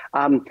around.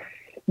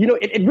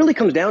 It really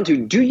comes down to,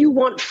 do you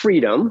want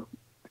freedom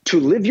to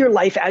live your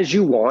life as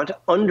you want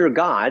under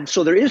God?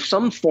 So there is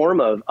some form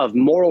of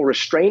moral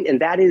restraint,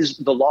 and that is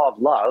the law of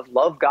love.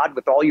 Love God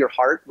with all your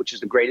heart, which is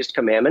the greatest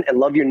commandment, and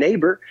love your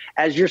neighbor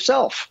as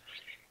yourself.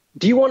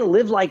 Do you want to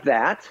live like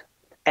that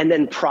and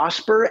then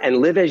prosper and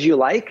live as you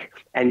like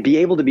and be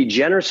able to be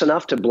generous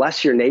enough to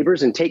bless your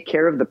neighbors and take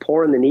care of the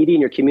poor and the needy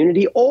in your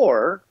community?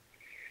 Or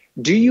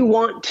do you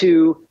want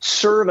to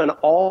serve an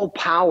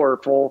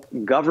all-powerful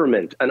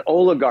government, an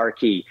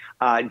oligarchy?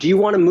 Do you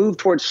want to move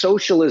towards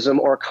socialism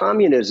or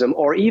communism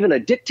or even a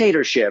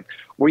dictatorship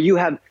where you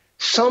have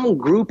some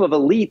group of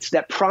elites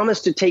that promise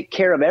to take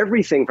care of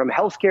everything from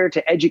healthcare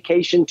to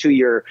education to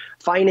your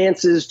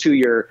finances to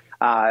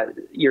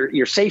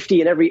your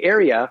safety in every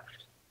area?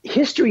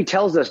 History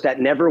tells us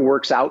that never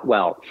works out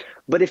well.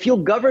 But if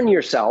you'll govern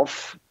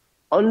yourself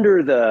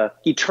under the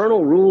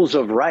eternal rules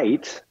of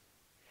right,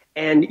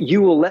 and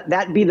you will let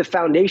that be the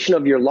foundation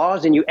of your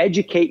laws, and you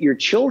educate your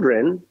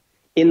children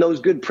in those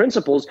good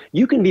principles,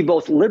 you can be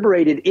both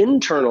liberated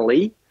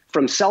internally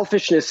from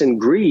selfishness and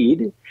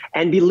greed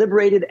and be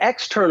liberated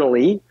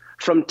externally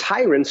from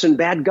tyrants and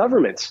bad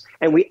governments.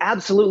 And we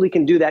absolutely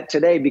can do that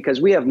today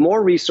because we have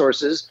more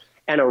resources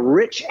and a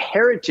rich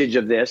heritage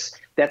of this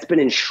that's been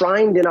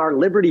enshrined in our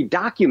liberty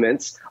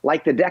documents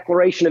like the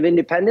Declaration of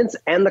Independence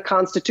and the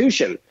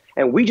Constitution.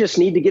 And we just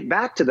need to get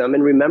back to them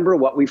and remember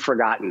what we've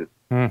forgotten.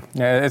 Yeah,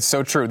 it's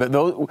so true.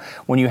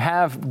 When you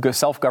have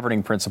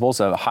self-governing principles,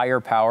 a higher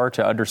power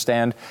to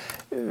understand,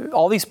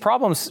 all these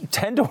problems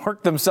tend to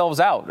work themselves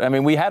out. I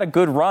mean, we had a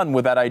good run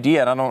with that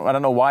idea, and I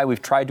don't know why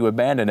we've tried to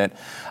abandon it.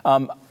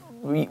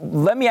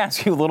 Let me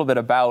ask you a little bit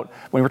about,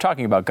 when we're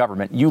talking about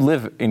government, you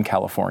live in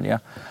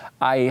California.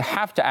 I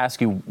have to ask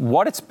you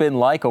what it's been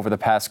like over the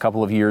past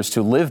couple of years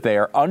to live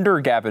there under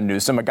Gavin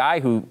Newsom, a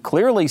guy who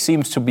clearly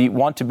seems to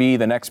want to be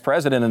the next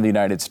president of the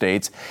United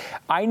States.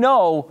 I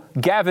know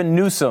Gavin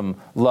Newsom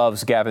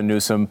loves Gavin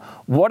Newsom.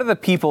 What do the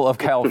people of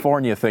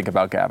California think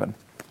about Gavin?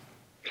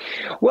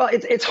 Well,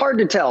 it's hard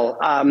to tell.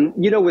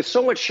 With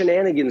so much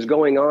shenanigans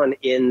going on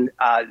in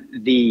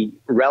the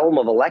realm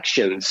of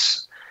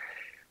elections,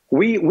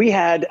 we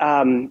had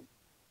our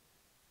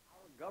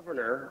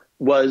governor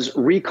was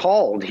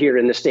recalled here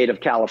in the state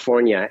of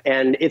California.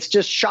 And it's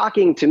just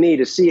shocking to me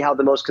to see how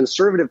the most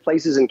conservative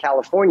places in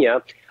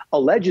California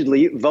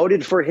allegedly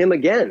voted for him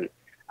again.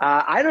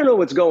 I don't know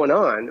what's going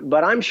on,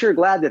 but I'm sure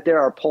glad that there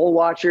are poll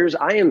watchers.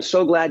 I am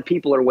so glad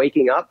people are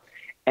waking up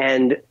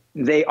and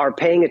they are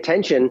paying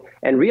attention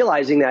and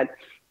realizing that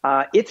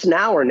it's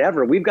now or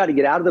never. We've got to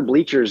get out of the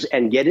bleachers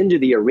and get into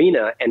the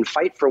arena and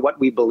fight for what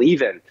we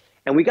believe in.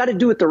 And we got to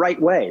do it the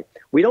right way.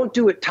 We don't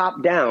do it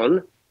top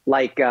down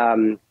like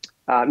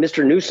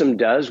Mr. Newsom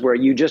does, where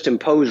you just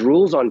impose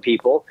rules on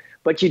people,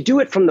 but you do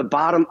it from the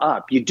bottom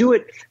up. You do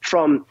it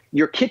from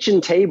your kitchen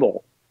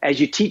table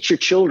as you teach your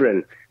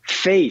children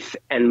faith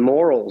and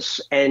morals,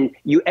 and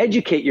you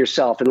educate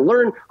yourself and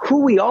learn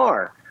who we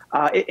are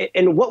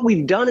and what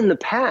we've done in the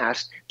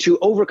past to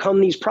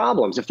overcome these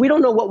problems. If we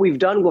don't know what we've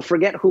done, we'll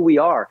forget who we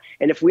are.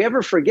 And if we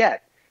ever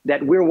forget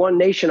that we're one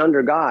nation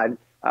under God,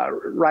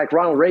 like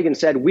Ronald Reagan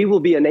said, we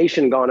will be a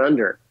nation gone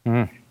under.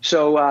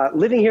 So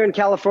living here in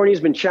California has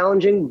been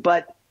challenging,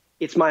 but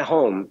it's my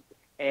home.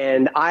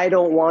 And I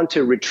don't want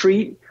to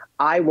retreat.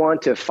 I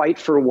want to fight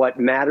for what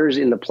matters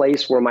in the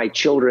place where my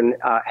children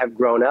have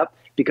grown up,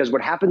 because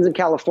what happens in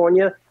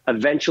California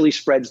eventually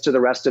spreads to the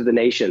rest of the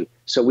nation.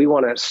 So we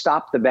want to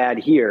stop the bad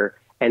here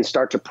and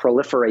start to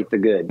proliferate the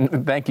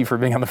good. Thank you for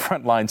being on the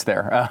front lines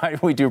there.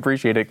 We do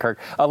appreciate it, Kirk.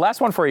 Last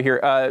one for you here.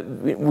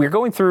 We're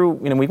going through,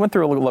 we went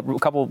through a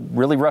couple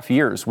really rough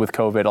years with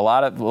COVID. A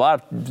lot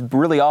of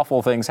really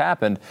awful things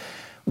happened.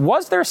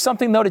 Was there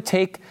something, though, to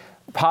take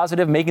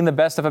positive, making the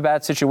best of a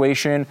bad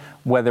situation,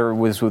 whether it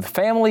was with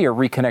family or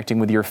reconnecting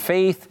with your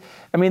faith?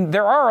 I mean,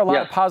 there are a lot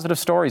of positive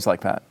stories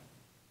like that.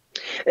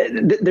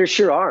 There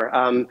sure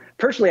are.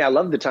 Personally, I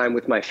love the time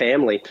with my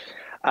family.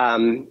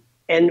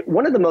 And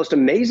one of the most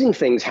amazing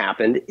things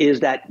happened is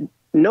that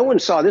no one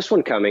saw this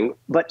one coming,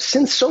 but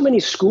since so many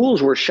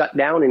schools were shut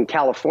down in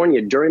California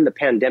during the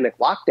pandemic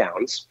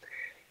lockdowns,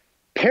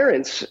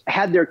 parents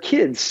had their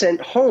kids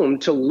sent home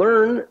to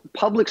learn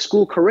public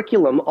school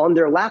curriculum on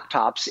their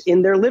laptops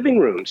in their living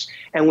rooms.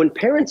 And when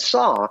parents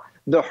saw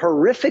the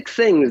horrific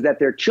things that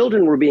their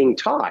children were being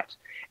taught,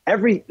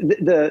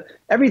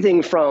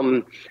 everything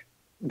from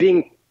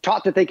being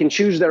taught that they can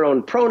choose their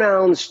own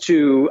pronouns,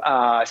 to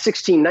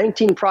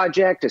 1619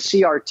 Project, to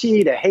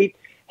CRT, to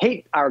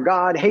hate our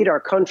God, hate our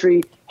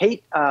country,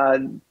 hate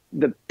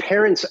the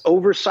parents'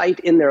 oversight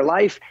in their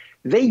life.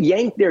 They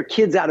yanked their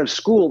kids out of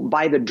school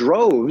by the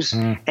droves,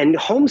 and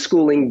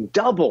homeschooling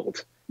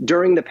doubled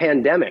during the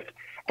pandemic.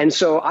 And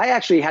so I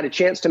actually had a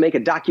chance to make a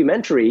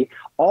documentary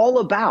all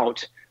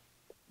about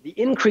the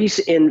increase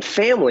in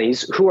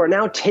families who are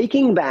now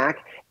taking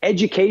back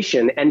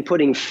education and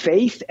putting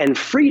faith and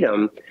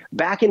freedom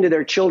back into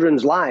their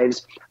children's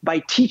lives by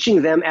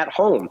teaching them at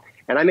home.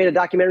 And I made a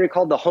documentary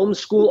called The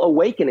Homeschool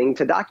Awakening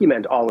to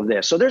document all of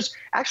this. So there's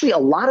actually a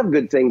lot of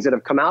good things that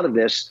have come out of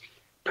this,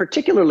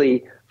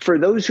 particularly for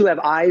those who have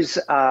eyes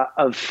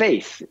of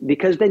faith,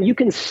 because then you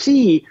can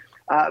see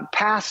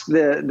past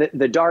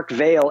the dark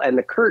veil and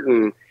the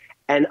curtain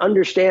and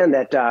understand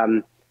that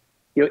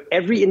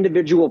every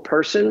individual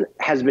person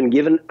has been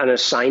given an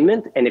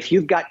assignment. And if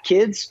you've got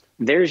kids,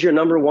 there's your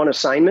number one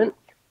assignment.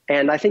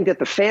 And I think that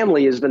the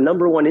family is the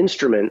number one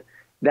instrument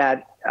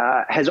that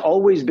has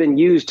always been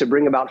used to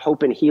bring about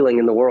hope and healing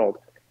in the world.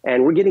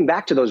 And we're getting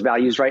back to those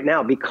values right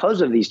now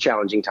because of these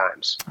challenging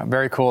times.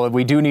 Very cool.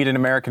 We do need an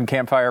American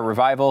Campfire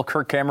revival.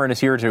 Kirk Cameron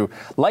is here to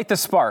light the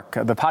spark.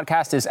 The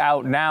podcast is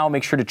out now.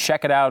 Make sure to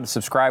check it out and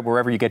subscribe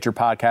wherever you get your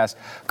podcast.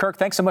 Kirk,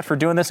 thanks so much for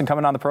doing this and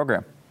coming on the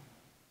program.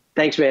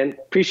 Thanks, man.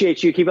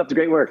 Appreciate you. Keep up the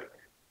great work.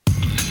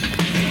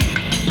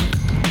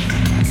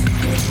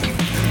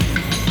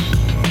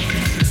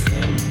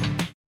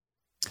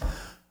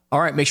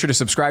 All right, make sure to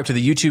subscribe to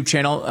the YouTube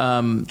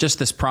channel. Just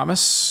this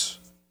promise.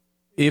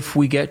 If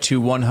we get to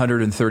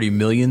 130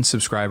 million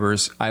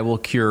subscribers, I will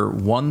cure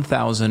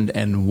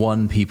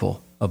 1,001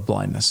 people of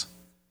blindness.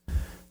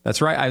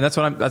 That's right.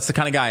 That's the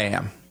kind of guy I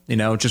am.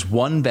 Just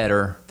one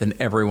better than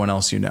everyone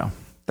else you know.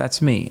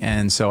 That's me.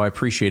 And so I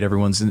appreciate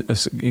everyone's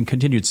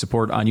continued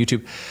support on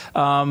YouTube.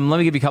 Let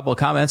me give you a couple of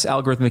comments.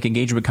 Algorithmic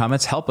engagement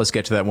comments help us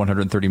get to that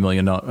 130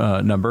 million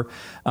number.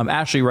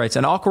 Ashley writes,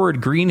 an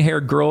awkward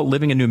green-haired girl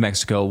living in New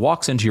Mexico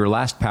walks into your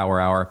last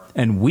power hour,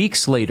 and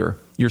weeks later,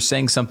 you're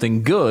saying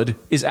something good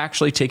is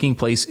actually taking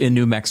place in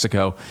New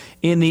Mexico,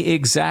 in the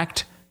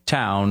exact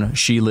town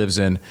she lives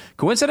in.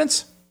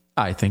 Coincidence?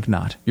 I think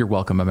not. You're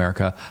welcome,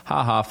 America.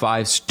 Haha,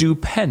 5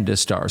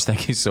 stupendous stars.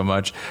 Thank you so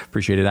much.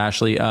 Appreciate it,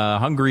 Ashley.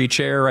 Hungry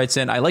Chair writes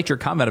in, I liked your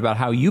comment about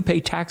how you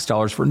pay tax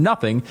dollars for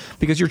nothing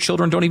because your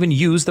children don't even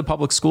use the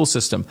public school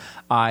system.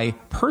 I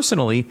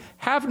personally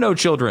have no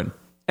children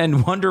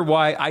and wonder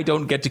why I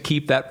don't get to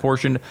keep that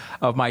portion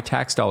of my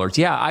tax dollars.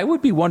 Yeah, I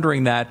would be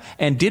wondering that,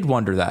 and did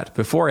wonder that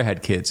before I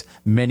had kids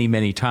many,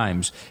 many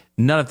times.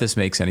 None of this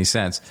makes any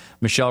sense.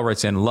 Michelle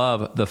writes in,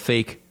 love the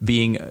fake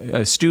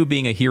Stu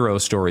being a hero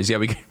stories. Yeah,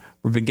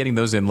 we've been getting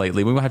those in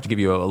lately. We will have to give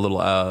you a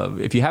little,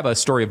 if you have a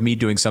story of me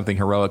doing something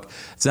heroic,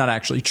 it's not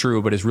actually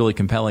true, but is really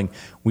compelling,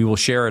 we will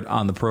share it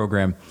on the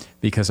program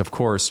because, of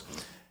course,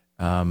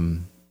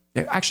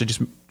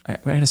 actually, I'm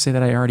going to say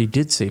that I already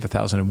did save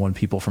 1,001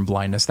 people from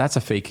blindness. That's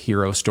a fake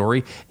hero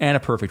story and a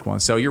perfect one.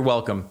 So you're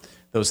welcome,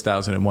 those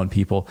 1,001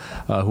 people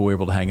who were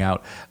able to hang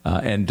out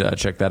and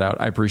check that out.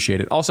 I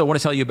appreciate it. Also, I want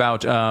to tell you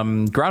about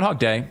Groundhog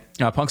Day.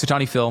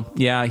 Punxsutawney Phil,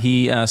 yeah,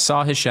 he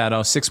saw his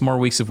shadow. 6 more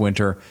weeks of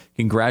winter.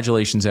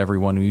 Congratulations,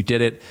 everyone who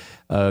did it.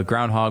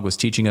 Groundhog was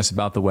teaching us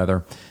about the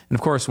weather. And,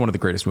 of course, one of the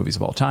greatest movies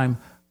of all time,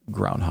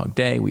 Groundhog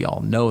Day. We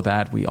all know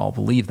that. We all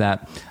believe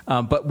that.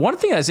 But one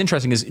thing that's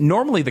interesting is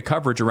normally the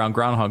coverage around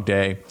Groundhog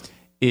Day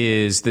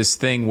is this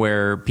thing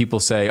where people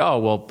say, oh,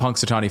 well,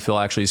 Punxsutawney Phil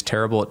actually is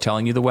terrible at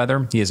telling you the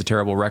weather. He has a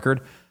terrible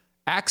record.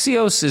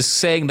 Axios is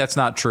saying that's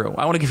not true.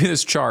 I want to give you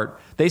this chart.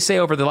 They say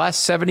over the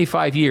last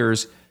 75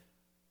 years,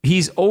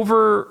 he's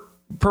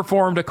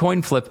overperformed a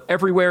coin flip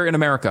everywhere in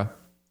America.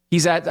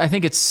 He's at, I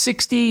think it's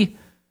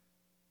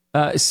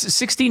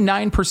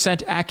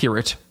 69%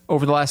 accurate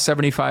over the last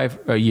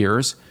 75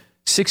 years,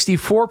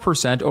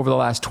 64% over the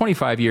last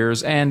 25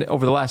 years, and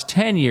over the last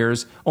 10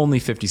 years, only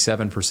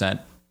 57%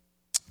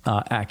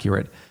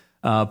 accurate.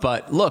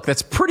 But look,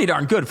 that's pretty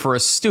darn good for a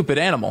stupid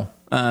animal.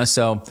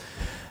 So,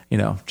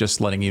 just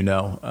letting you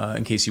know,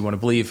 in case you want to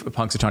believe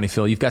Punxsutawney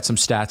Phil, you've got some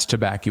stats to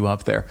back you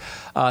up there.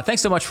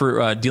 Thanks so much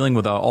for dealing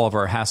with all of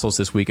our hassles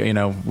this week.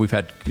 We've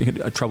had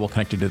trouble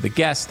connecting to the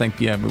guests.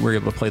 We were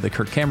able to play the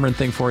Kirk Cameron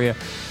thing for you,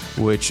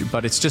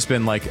 but it's just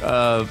been like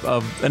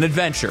an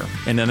adventure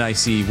in an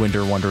icy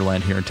winter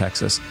wonderland here in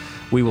Texas.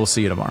 We will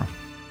see you tomorrow.